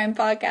true crime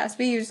podcast.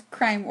 We use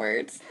crime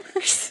words.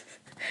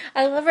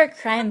 I love our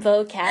crime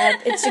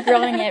vocab. It's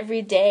growing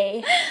every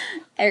day.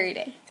 Every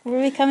day.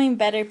 We're becoming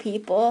better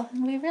people.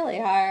 We really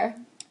are.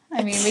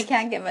 I mean, we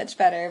can't get much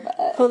better,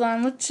 but... Hold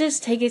on, let's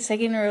just take a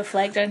second to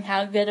reflect on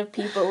how good of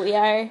people we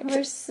are.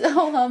 We're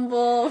so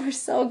humble. We're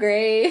so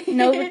great.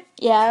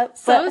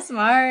 So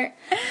smart.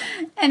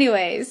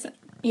 Anyways,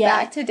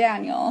 back to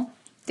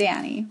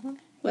Danny,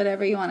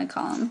 whatever you want to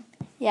call him.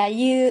 Yeah,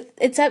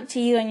 it's up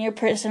to you and your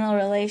personal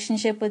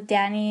relationship with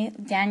Daniel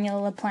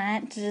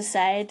LaPlante to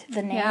decide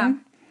the name. Yeah.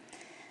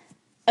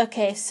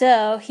 Okay,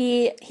 so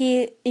he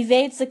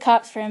evades the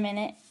cops for a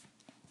minute,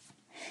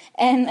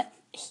 and...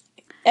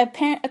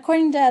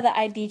 according to the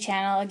ID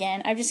channel,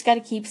 again, I've just got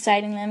to keep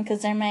citing them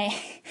because they're my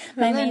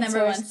main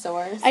number one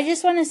source. I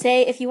just want to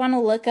say, if you want to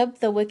look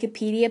up the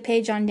Wikipedia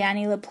page on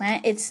Danny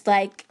LaPlante, it's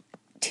like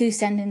 2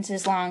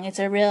 sentences long. It's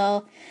a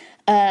real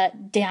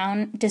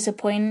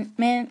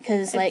disappointment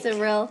because it's a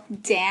real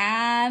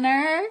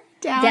downer.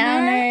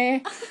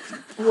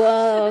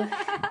 Whoa,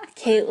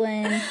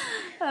 Caitlin.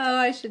 Oh,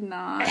 I should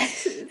not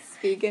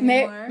speak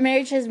anymore.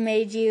 Marriage has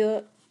made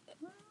you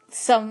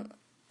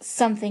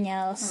something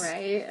else,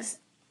 right?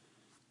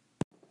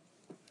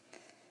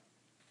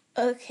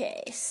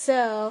 Okay,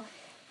 so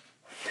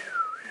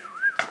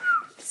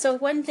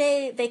one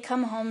day they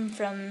come home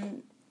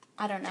from,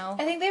 I don't know.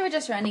 I think they were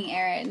just running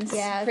errands.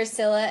 Yeah.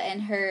 Priscilla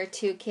and her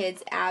 2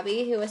 kids,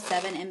 Abby, who was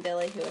 7, and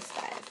Billy, who was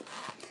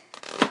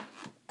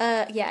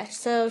 5.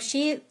 So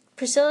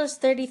Priscilla's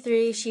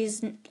 33,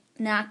 she's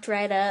knocked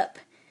right up,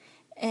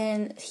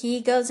 and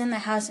he goes in the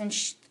house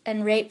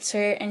and rapes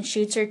her and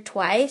shoots her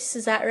twice,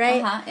 is that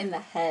right? In the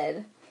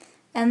head.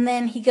 And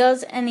then he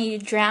goes and he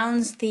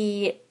drowns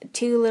the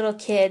 2 little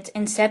kids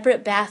in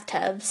separate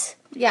bathtubs.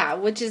 Yeah,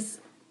 which is,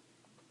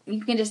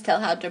 you can just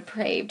tell how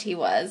depraved he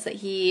was, that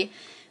he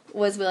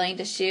was willing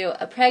to shoot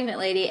a pregnant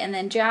lady and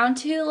then drown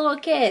 2 little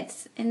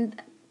kids in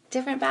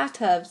different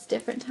bathtubs,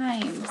 different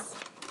times.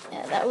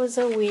 Yeah, that was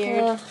a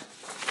weird... Ugh.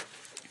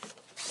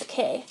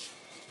 Okay.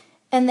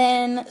 And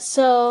then,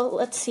 so,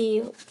 let's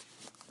see.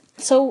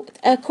 So,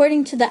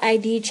 according to the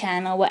ID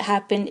channel, what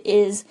happened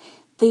is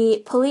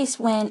the police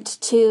went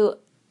to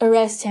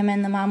arrest him,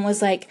 and the mom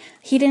was like,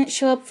 he didn't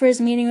show up for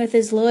his meeting with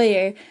his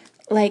lawyer.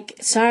 Like,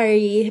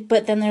 sorry.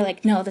 But then they're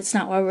like, no, that's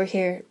not why we're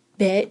here,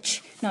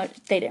 bitch. No,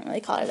 they didn't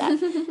really call her that.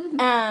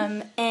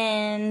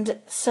 And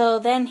so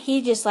then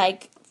he just,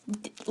 like,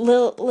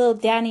 little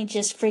Danny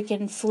just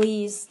freaking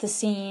flees the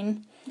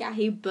scene. Yeah,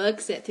 he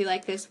books it through,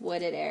 like, this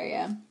wooded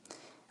area.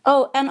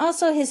 Oh, and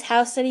also his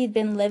house that he'd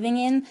been living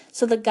in,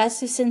 so the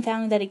Gustafson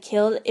family that he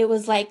killed, it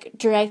was, like,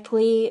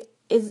 directly...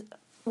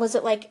 was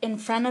it like in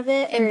front of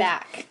it? In or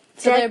back.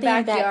 So their directly in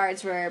back-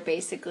 backyards were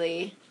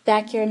basically...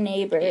 Backyard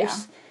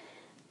neighbors.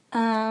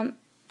 Yeah.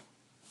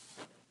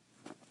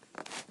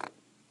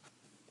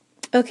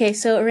 Okay,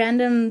 so a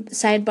random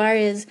sidebar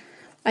is,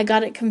 I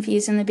got it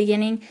confused in the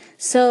beginning.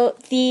 So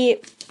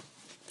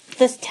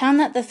this town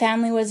that the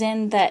family was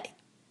in that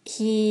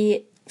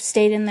he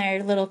stayed in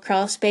their little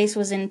crawl space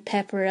was in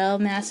Pepperell,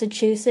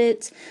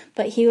 Massachusetts,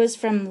 but he was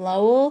from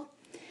Lowell.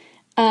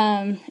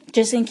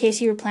 Just in case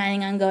you were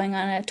planning on going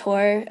on a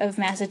tour of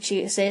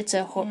Massachusetts,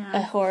 a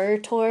horror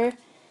tour.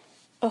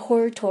 A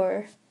horror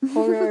tour.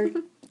 Horror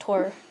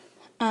tour.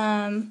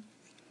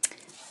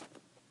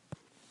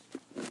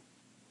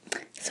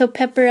 So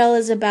Pepperell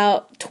is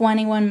about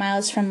 21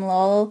 miles from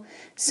Lowell,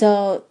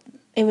 so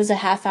it was a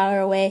half hour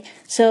away.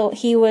 So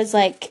he was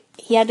like,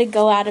 he had to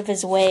go out of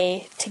his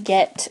way to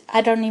get,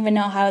 I don't even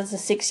know how as a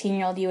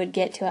 16-year-old you would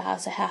get to a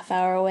house a half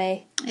hour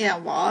away. Yeah,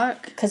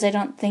 walk. Because I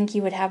don't think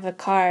you would have a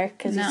car,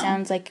 because No. he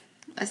sounds like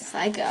A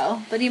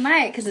psycho. But he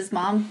might, because his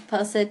mom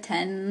posted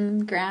 10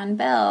 grand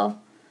bill.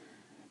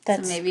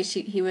 that's, So maybe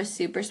he was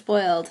super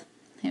spoiled.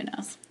 Who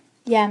knows?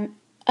 yeah.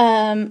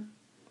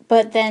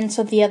 But then,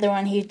 so the other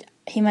one,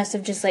 he must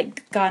have just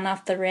like gone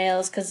off the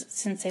rails, because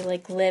since they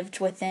like lived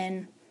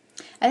within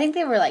I think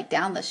they were like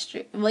down the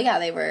street. Well, yeah,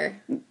 they were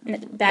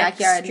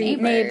backyard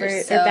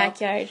neighbors, or so-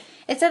 backyard.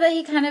 It said that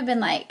he kind of been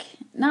like,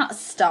 not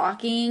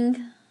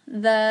stalking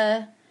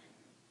the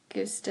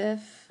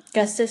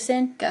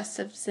Gustafson.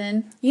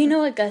 You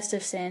know a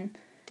Gustafson.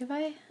 Do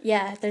I?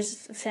 Yeah,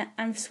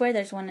 I swear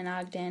there's one in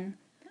Ogden.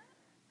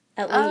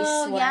 At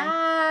least one.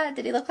 Yeah.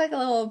 Did he look like a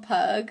little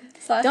pug?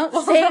 Don't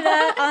say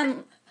that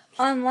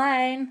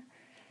online.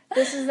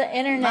 This is the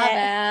internet. My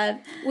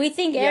bad. We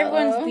think Yo.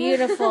 everyone's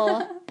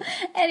beautiful.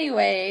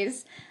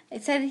 Anyways,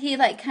 it said he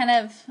like kind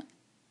of,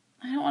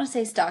 I don't want to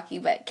say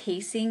stalking, but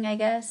casing, I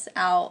guess,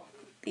 out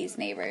these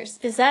neighbors.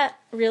 Is that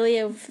really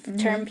a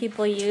term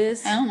people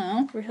use? I don't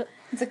know. Real-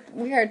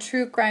 We are a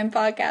true crime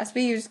podcast.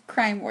 We use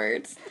crime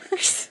words.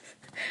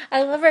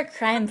 I love our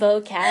crime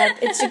vocab.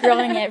 It's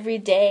growing every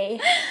day.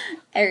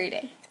 Every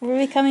day. We're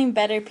becoming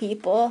better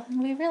people.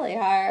 We really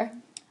are.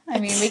 I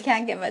mean, we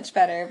can't get much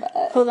better, but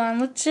Hold on,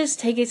 let's just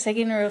take a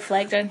second to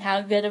reflect on how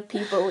good of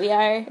people we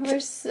are. we're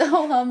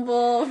so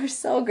humble. We're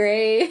so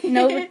great.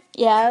 No,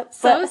 yeah,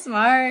 So but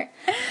smart.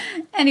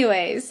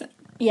 Anyways,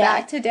 yeah,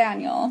 back to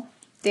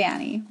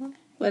Danny,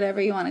 whatever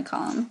you want to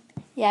call him.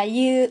 yeah.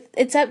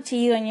 It's up to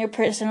you and your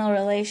personal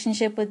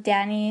relationship with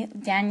Daniel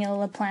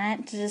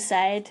LaPlante to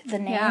decide the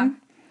name. Yeah.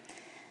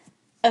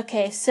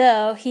 Okay,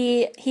 so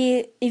he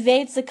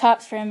evades the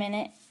cops for a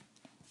minute,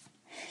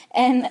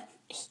 and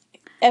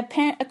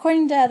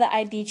according to the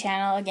ID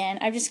channel, again,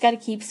 I've just got to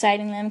keep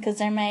citing them because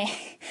they're my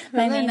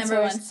main number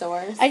source. one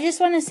source. I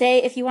just want to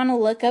say, if you want to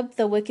look up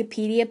the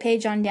Wikipedia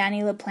page on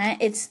Danny LaPlante,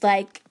 it's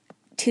like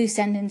 2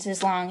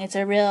 sentences long. It's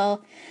a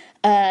real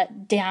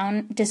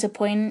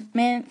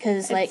disappointment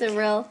because like it's a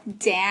real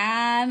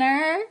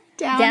downer.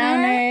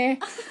 downer.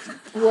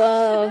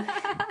 Whoa,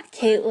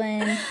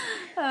 Caitlin.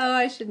 Oh,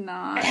 I should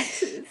not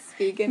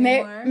speak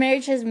anymore.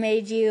 Marriage has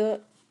made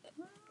you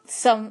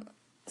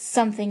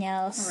something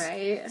else.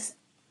 Right.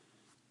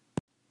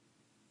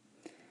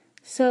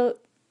 So,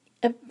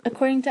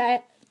 according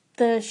to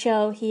the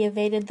show, he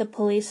evaded the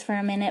police for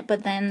a minute,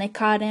 but then they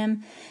caught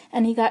him,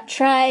 and he got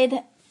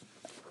tried.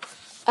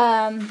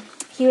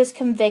 He was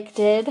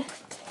convicted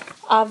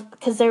of,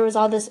 because there was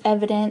all this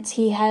evidence.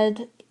 He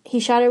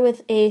shot her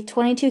with a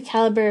 .22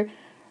 caliber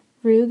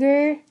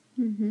Ruger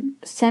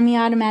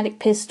semi-automatic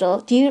pistol.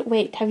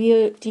 Have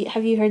you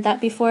heard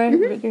that before?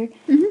 Ruger?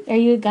 Are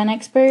you a gun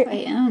expert?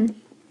 I am.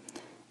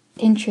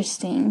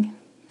 Interesting.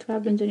 What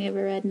happens when you have a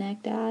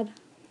redneck dad?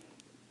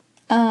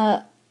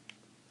 I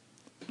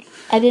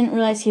didn't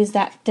realize he was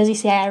that. Does he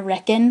say I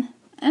reckon?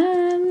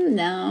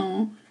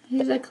 No.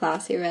 He's a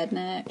classy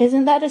redneck.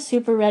 Isn't that a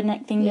super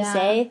redneck thing to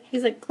say?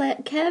 He's a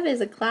Kev is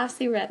a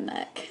classy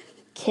redneck.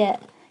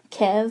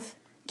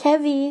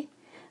 Kevy.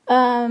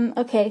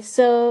 Okay,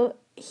 so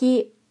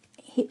he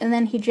and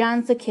then he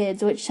drowns the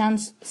kids, which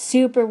sounds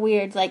super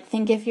weird. Like,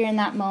 think if you're in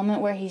that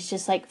moment where he's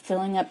just like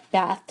filling up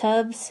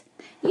bathtubs.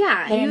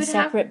 Yeah, They're in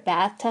separate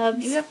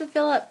bathtubs. You have to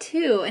fill up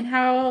too, and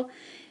how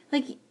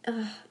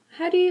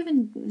do you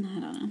even? I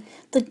don't know.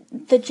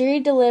 The jury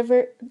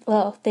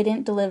they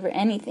didn't deliver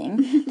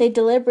anything. They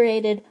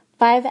deliberated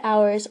 5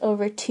 hours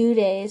over 2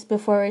 days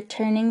before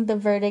returning the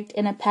verdict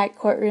in a packed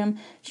courtroom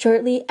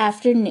shortly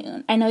after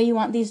noon. I know you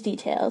want these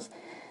details.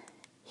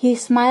 He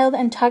smiled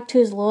and talked to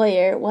his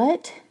lawyer.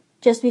 What?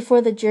 Just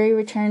before the jury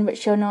returned, but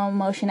showed no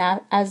emotion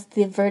as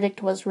the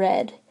verdict was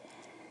read.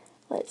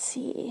 Let's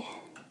see.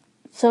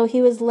 So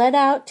he was led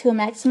out to a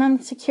maximum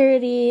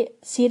security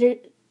prison.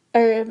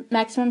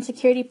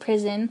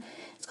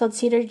 It's called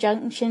Cedar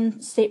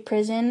Junction State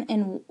Prison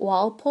in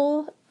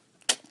Walpole.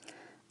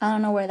 I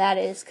don't know where that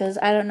is because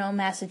I don't know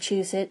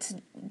Massachusetts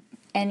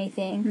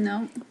anything.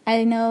 No.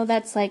 I know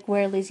that's like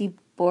where Lizzie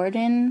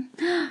Borden.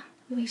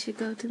 We should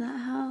go to that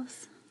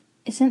house.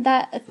 Isn't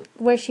that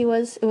where she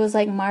was? It was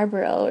like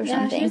Marlboro or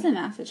Yeah, something. she was in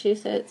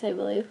Massachusetts, I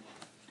believe.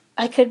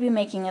 I could be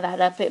making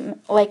that up.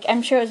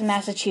 I'm sure it was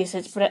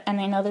Massachusetts,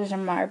 and I know there's a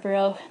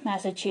Marlboro,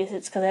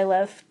 Massachusetts, because I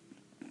love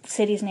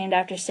cities named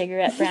after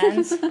cigarette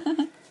brands.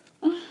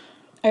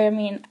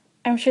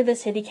 I'm sure the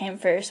city came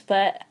first,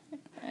 but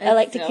I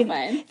like to keep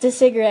it's a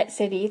cigarette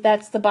city.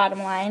 That's the bottom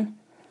line.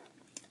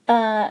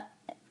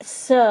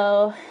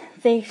 So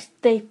they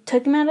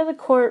took him out of the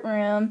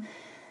courtroom,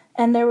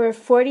 and there were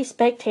 40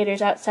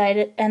 spectators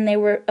outside, and they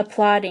were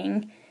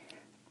applauding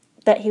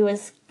that he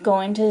was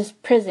going to his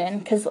prison,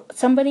 because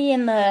somebody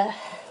in the,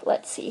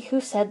 let's see, who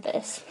said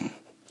this?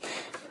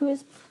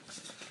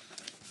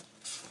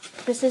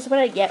 This is what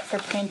I get for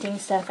printing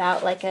stuff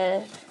out like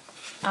a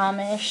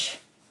Amish.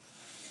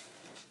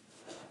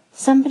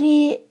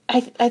 Somebody,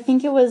 I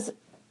think it was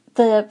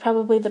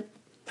probably the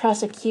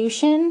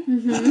prosecution.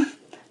 Mm-hmm.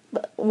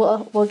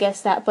 We'll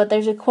guess that, but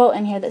there's a quote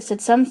in here that said,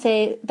 "Some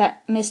say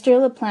that Mr.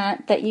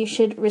 LaPlante, that you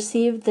should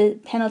receive the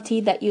penalty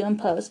that you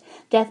impose,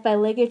 death by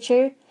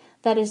ligature,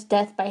 that is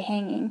death by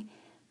hanging.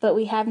 But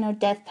we have no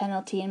death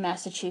penalty in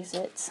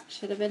Massachusetts."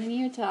 Should have been in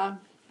Utah.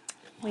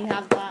 We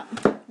have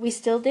that. We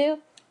still do?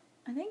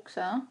 I think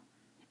so.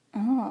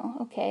 Oh,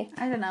 okay.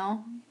 I don't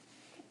know.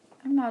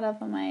 I'm not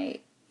up on my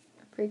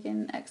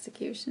freaking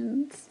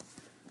executions.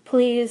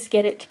 Please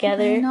get it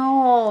together.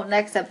 No,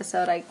 next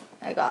episode I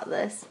got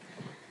this.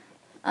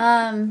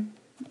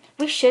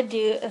 We should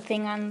do a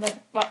thing on the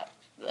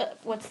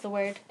what's the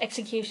word?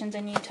 Executions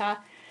in Utah.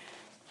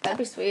 That'd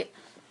be sweet.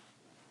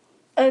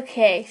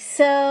 Okay,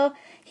 so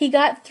he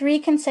got 3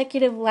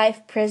 consecutive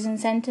life prison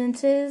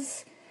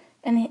sentences,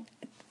 and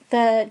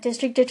the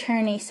district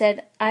attorney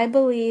said, "I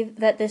believe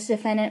that this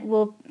defendant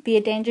will be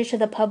a danger to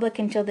the public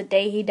until the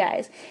day he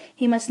dies.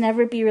 He must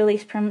never be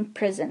released from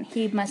prison.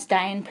 He must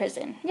die in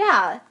prison."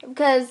 Yeah,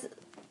 because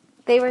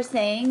they were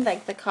saying,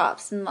 like the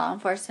cops and law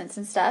enforcement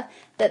and stuff,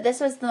 that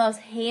this was the most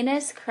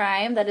heinous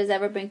crime that has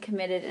ever been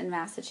committed in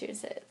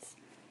Massachusetts.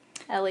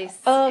 At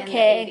least in the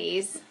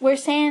 80s. We're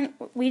saying,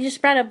 we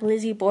just brought up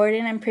Lizzie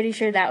Borden. I'm pretty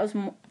sure that was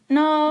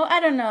no,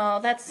 I don't know.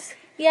 That's...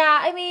 Yeah,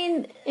 I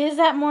mean... Is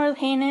that more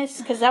heinous?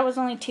 Because that was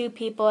only 2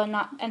 people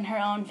and her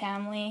own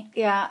family.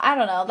 Yeah, I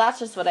don't know. That's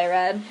just what I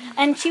read.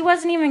 And she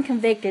wasn't even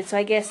convicted, so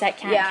I guess that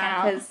can't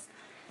count. Yeah, because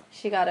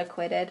she got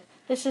acquitted.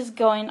 This is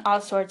going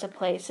all sorts of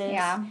places.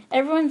 Yeah.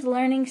 Everyone's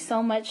learning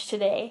so much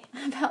today.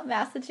 About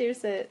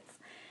Massachusetts.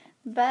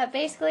 But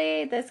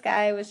basically, this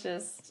guy was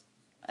just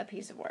a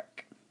piece of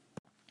work.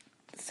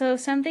 So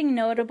something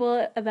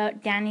notable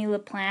about Danny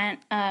LaPlante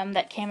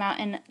that came out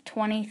in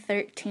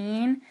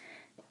 2013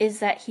 is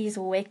that he's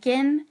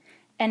Wiccan,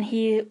 and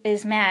he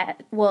is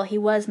mad. Well, he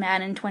was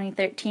mad in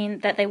 2013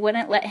 that they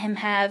wouldn't let him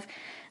have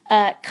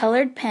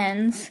colored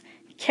pens,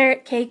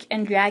 carrot cake,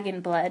 and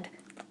dragon blood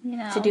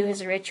to do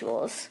his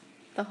rituals.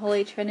 The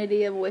holy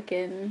trinity of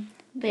Wiccan.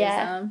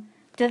 Yeah.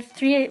 The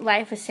 3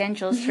 life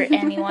essentials for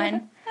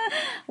anyone.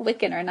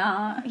 Wiccan or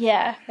not.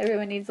 Yeah.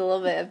 Everyone needs a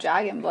little bit of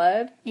dragon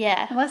blood.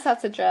 Yeah. Unless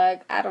that's a drug.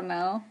 I don't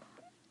know.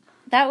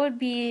 That would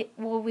be...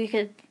 Well, we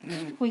could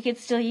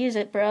still use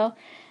it, bro.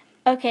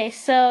 Okay,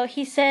 so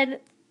he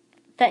said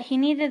that he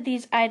needed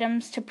these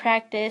items to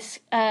practice.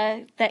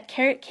 That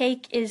carrot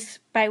cake is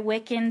by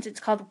Wiccans.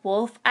 It's called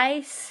wolf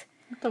ice.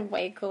 That's a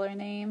way cooler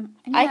name.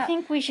 I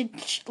think we should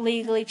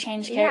legally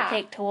change carrot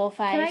cake to wolf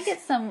ice. Can I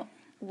get some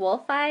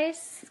wolf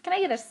ice? Can I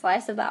get a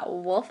slice of that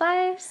wolf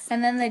ice?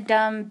 And then the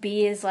dumb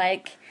bee is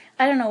like,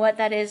 I don't know what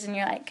that is, and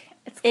you're like,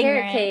 it's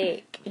ignorant. Carrot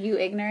cake. You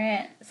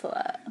ignorant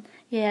slut.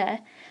 Yeah.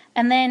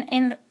 And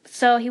then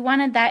so he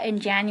wanted that in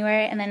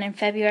January, and then in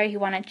February he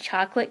wanted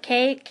chocolate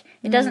cake.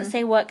 It doesn't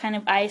say what kind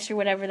of ice or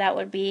whatever that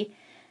would be.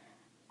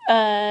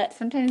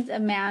 Sometimes a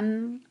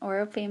man or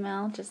a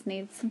female just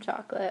needs some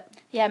chocolate.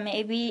 Yeah,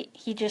 maybe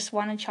he just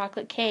wanted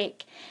chocolate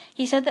cake.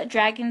 He said that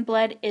dragon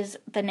blood is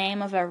the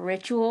name of a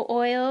ritual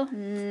oil.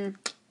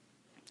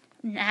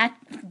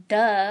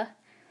 Duh.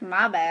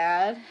 My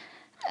bad.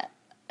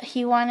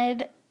 He's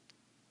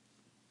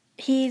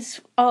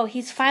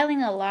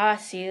filing a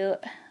lawsuit.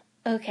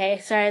 Okay,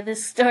 sorry,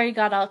 this story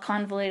got all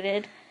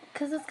convoluted.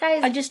 Because this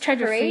guy's I just tried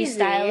crazy.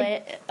 to freestyle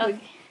it.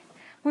 Okay.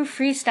 We're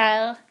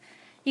freestyle.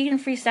 You can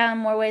freestyle in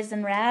more ways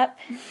than rap.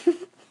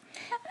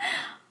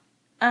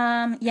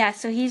 Yeah,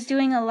 so he's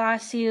doing a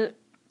lawsuit.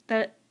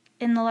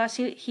 In the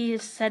lawsuit, he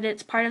has said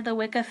it's part of the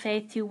Wicca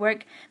faith to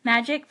work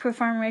magic,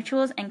 perform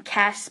rituals, and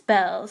cast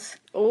spells.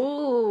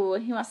 Ooh,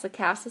 he wants to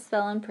cast a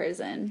spell in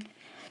prison.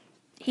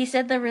 He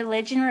said the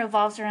religion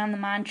revolves around the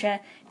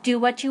mantra, do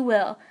what you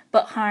will,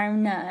 but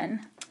harm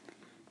none.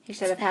 He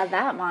should have had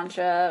that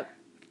mantra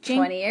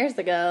 20 years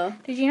ago.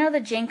 Did you know the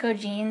Janko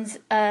jeans,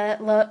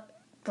 what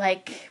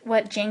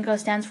Janko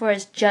stands for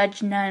is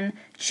judge none,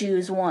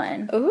 choose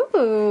one.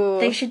 Ooh.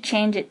 They should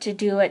change it to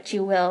do what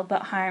you will,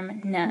 but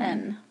harm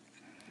none.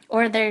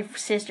 Or their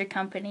sister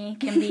company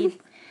can be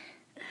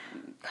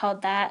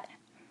called that.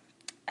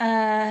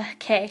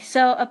 Okay,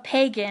 so a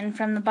pagan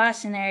from the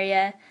Boston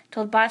area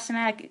told Boston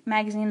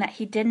Magazine that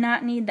he did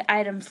not need the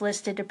items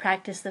listed to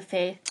practice the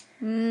faith.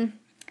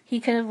 He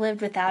could have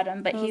lived without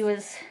them, but he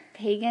was...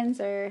 Pagans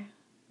are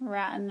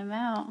ratting him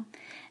out.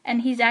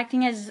 And he's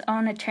acting as his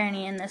own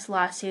attorney in this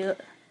lawsuit.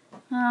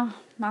 Oh,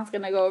 that's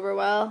gonna go over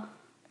well.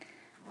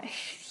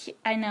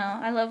 I know.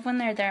 I love when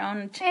they're their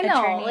own I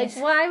know. attorneys.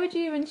 Like, why would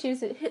you even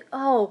choose it?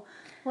 Oh,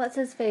 what's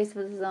his face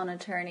was his own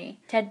attorney?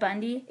 Ted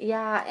Bundy.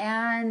 Yeah,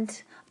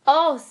 and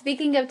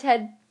speaking of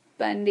Ted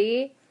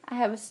Bundy, I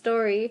have a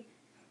story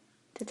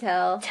to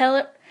tell. Tell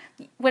it.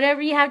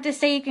 Whatever you have to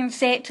say, you can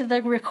say it to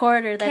the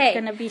recorder. That's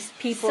going to be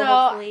people, so,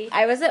 hopefully.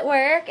 I was at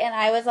work, and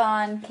I was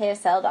on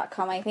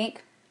KSL.com, I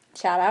think.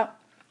 Shout out.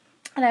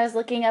 And I was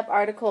looking up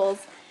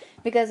articles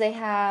because they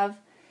have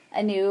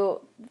a new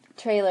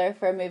trailer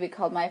for a movie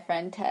called My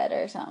Friend Ted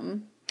or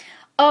something.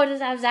 Oh, does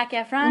it have Zac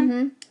Efron?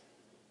 Mm-hmm.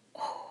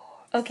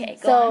 Okay,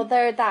 go on.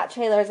 That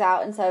trailer's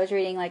out, and so I was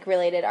reading, like,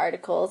 related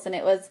articles, and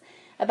it was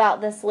about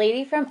this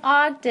lady from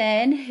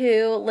Ogden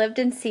who lived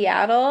in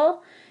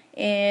Seattle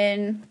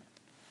in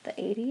the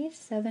 80s,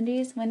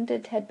 70s. When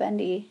did Ted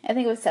Bundy? I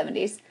think it was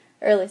 70s,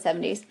 early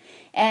 70s.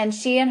 And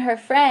she and her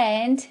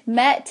friend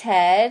met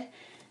Ted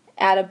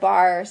at a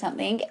bar or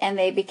something, and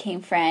they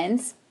became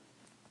friends.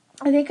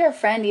 I think her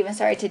friend even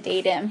started to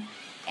date him.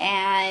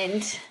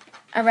 And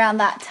around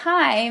that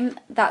time,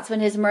 that's when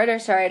his murder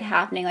started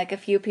happening. Like, a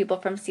few people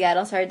from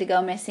Seattle started to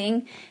go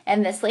missing.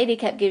 And this lady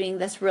kept getting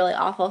this really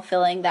awful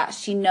feeling that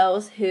she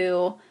knows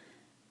who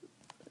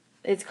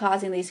is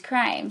causing these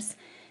crimes.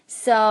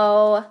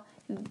 So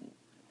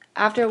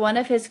after one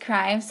of his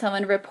crimes,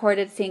 someone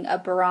reported seeing a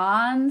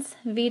bronze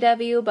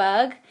VW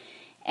bug,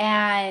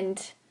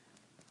 and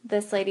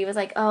this lady was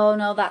like, oh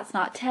no, that's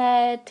not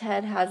Ted.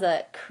 Ted has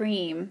a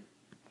cream.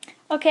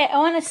 Okay, I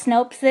want to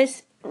Snopes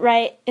this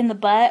right in the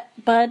butt,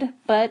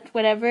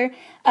 whatever.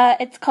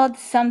 It's called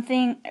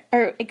something,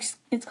 or it's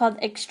called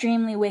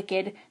Extremely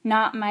Wicked,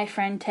 not My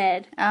Friend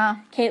Ted. Oh.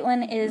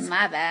 Caitlin is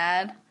My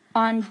bad.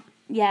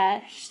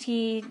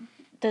 She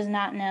does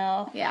not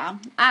know. Yeah,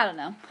 I don't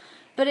know.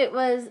 But it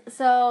was,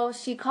 so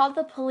she called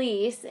the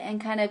police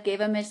and kind of gave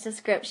them his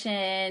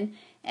description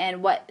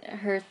and what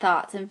her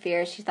thoughts and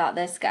fears. She thought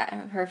this guy,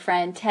 her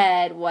friend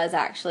Ted, was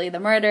actually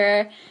the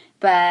murderer,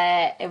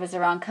 but it was the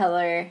wrong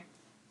color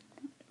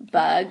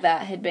bug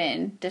that had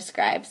been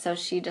described. So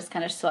she just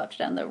kind of swept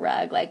it on the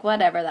rug, like,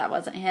 whatever, that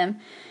wasn't him.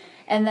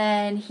 And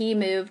then he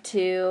moved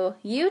to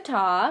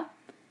Utah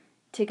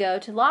to go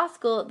to law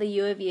school at the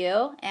U of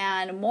U,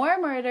 and more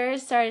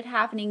murders started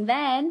happening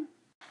then.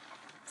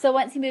 So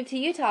once he moved to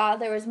Utah,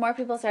 there was more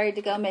people started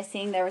to go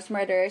missing. There was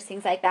murders,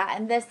 things like that.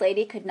 And this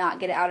lady could not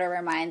get it out of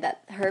her mind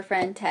that her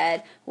friend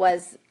Ted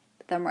was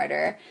the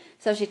murderer.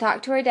 So she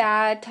talked to her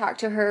dad,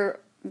 talked to her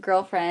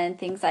girlfriend,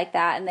 things like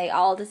that. And they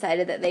all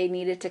decided that they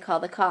needed to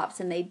call the cops.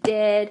 And they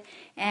did.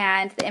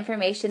 And the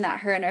information that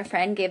her and her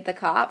friend gave the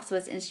cops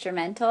was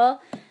instrumental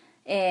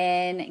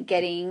in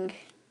getting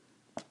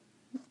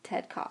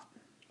Ted caught.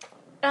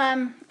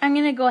 I'm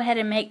going to go ahead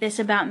and make this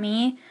about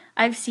me.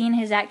 I've seen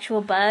his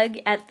actual bug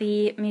at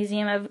the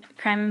Museum of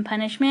Crime and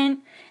Punishment,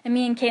 and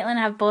me and Caitlin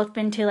have both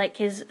been to, like,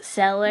 his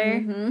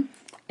cellar. Mm-hmm.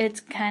 It's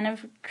kind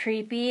of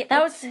creepy.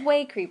 Was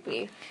way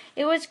creepy.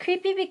 It was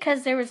creepy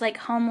because there was, like,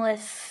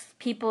 homeless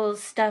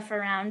people's stuff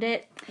around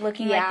it,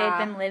 looking like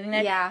they've been living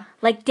there. Yeah.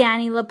 Like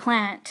Danny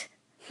LaPlante.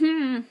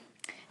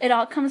 It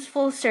all comes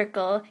full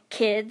circle.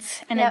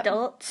 Kids and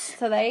adults.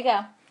 So there you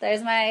go.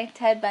 There's my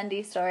Ted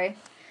Bundy story.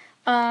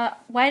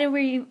 Why did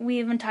we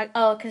even talk?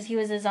 Oh, because he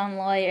was his own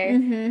lawyer.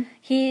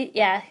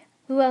 Mm-hmm.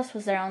 Who else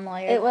was their own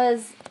lawyer? It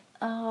was,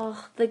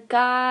 the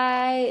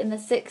guy in the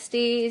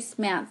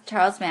 60s,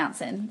 Charles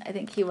Manson. I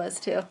think he was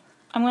too.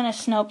 I'm going to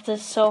Snope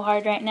this so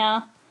hard right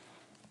now.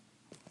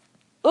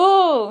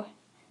 Ooh!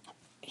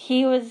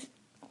 He was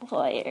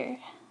lawyer.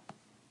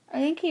 I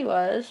think he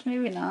was.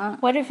 Maybe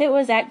not. What if it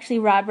was actually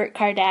Robert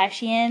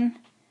Kardashian?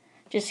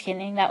 Just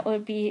kidding. That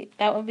would be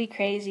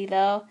crazy,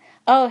 though.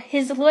 Oh,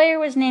 his lawyer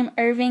was named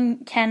Irving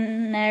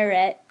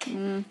Kenneret.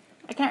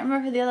 I can't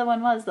remember who the other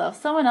one was, though.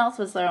 Someone else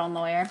was their own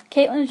lawyer.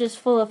 Caitlin's just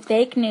full of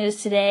fake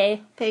news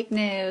today. Fake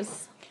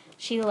news.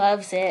 She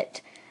loves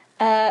it.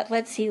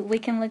 Let's see. We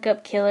can look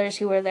up killers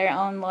who were their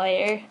own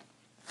lawyer.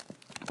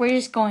 We're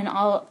just going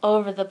all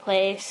over the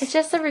place. It's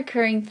just a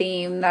recurring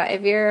theme that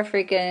if you're a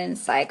freaking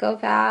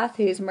psychopath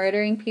who's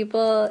murdering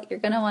people, you're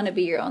going to want to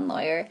be your own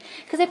lawyer.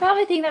 Because they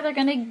probably think that they're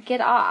going to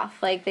get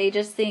off. Like, they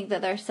just think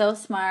that they're so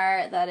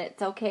smart that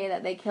it's okay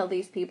that they kill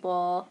these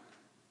people.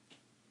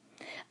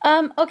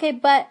 Okay,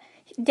 but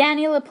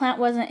Danny LaPlante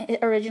wasn't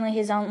originally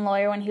his own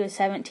lawyer when he was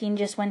 17,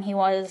 just when he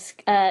was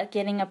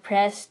getting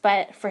oppressed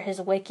for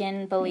his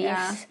Wiccan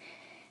beliefs.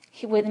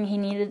 Yeah. He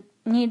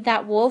needed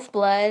that wolf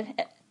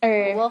blood.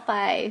 Or wolf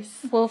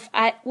eyes.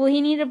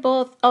 He needed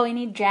both. Oh, he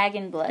needed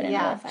dragon blood and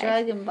wolf eyes.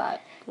 Dragon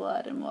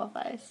blood and wolf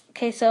eyes.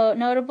 Okay, so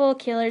notable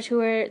killers who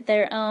were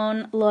their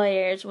own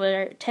lawyers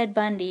were Ted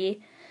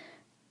Bundy.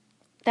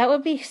 That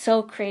would be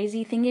so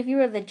crazy. Think if you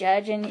were the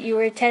judge and you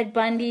were Ted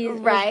Bundy.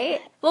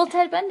 Right. Well,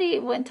 Ted Bundy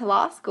went to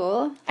law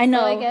school. I know.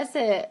 So I guess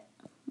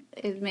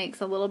it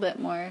makes a little bit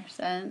more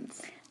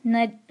sense.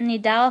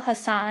 Nidal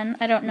Hassan.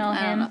 I don't know him.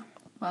 I don't know.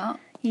 Well.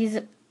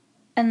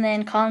 And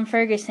then Colin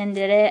Ferguson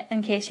did it.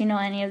 In case you know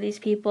any of these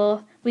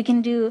people, we'll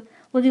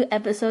do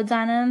episodes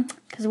on them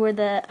because we're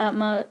the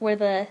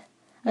authority.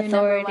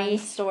 Number one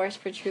source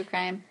for true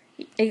crime.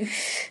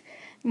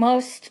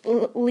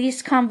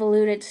 least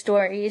convoluted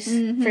stories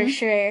for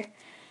sure.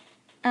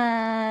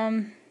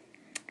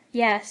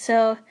 Yeah,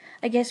 so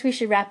I guess we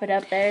should wrap it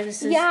up there.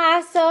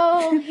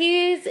 So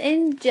he's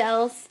in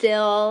jail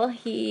still.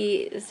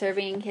 He is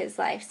serving his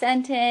life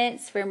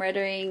sentence for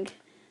murdering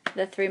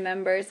the 3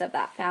 members of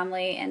that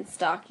family and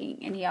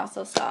he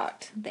also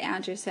stalked the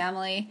Andrews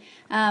family.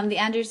 The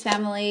Andrews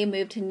family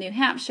moved to New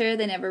Hampshire.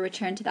 They never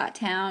returned to that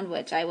town,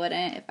 which I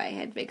wouldn't if I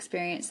had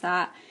experienced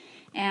that.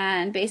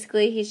 And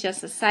basically, he's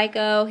just a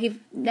psycho. He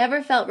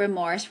never felt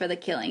remorse for the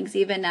killings.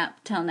 Even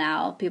up till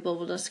now, people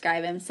will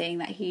describe him saying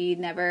that he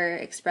never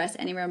expressed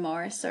any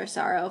remorse or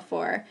sorrow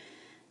for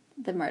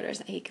the murders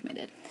that he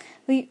committed.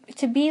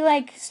 To be,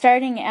 like,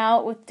 starting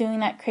out with doing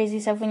that crazy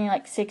stuff when you're,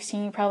 like,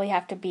 16, you probably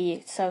have to be a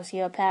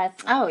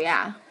sociopath. Oh,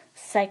 yeah.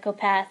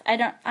 Psychopath.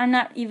 I'm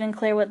not even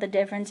clear what the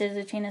difference is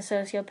between a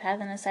sociopath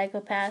and a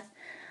psychopath.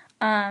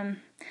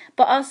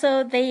 But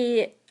also,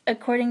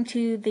 according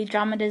to the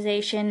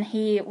dramatization,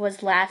 he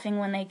was laughing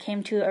when they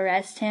came to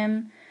arrest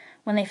him,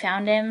 when they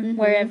found him,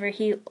 wherever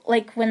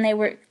when they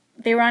were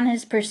on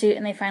his pursuit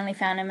and they finally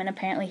found him, and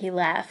apparently he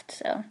laughed,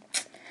 so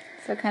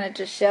it kind of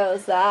just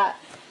shows that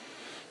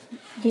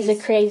he's a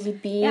crazy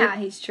beast. Yeah,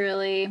 he's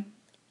truly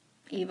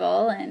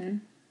evil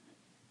and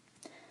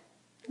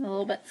a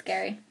little bit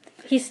scary.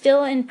 He's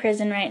still in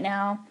prison right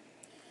now.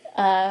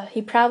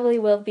 He probably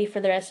will be for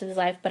the rest of his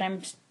life, but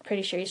I'm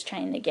pretty sure he's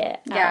trying to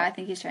get out. Yeah, I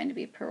think he's trying to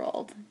be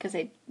paroled because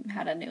they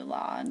had a new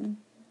law in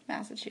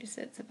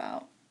Massachusetts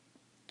about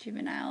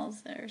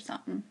juveniles or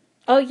something.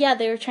 Oh, yeah,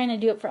 they were trying to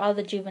do it for all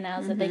the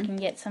juveniles that they can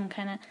get some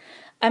kind of...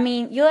 I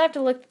mean, you'll have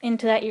to look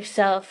into that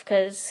yourself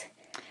because...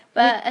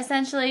 But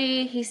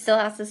essentially, he still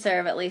has to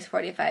serve at least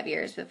 45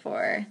 years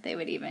before they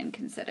would even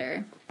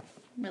consider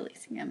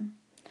releasing him.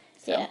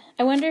 So. Yeah.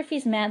 I wonder if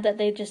he's mad that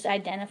they just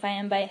identify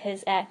him by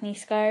his acne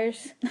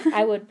scars.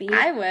 I would be.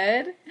 I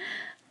would.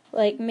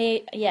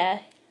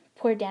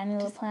 Poor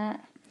Daniel LaPlante.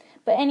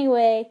 But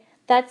anyway,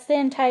 that's the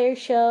entire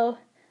show.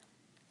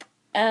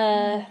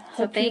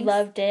 Hope you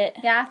loved it.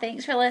 Yeah,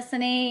 thanks for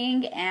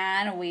listening,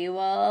 and we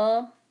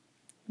will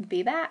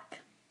be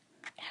back.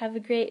 Have a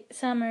great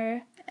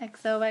summer.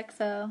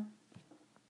 XOXO.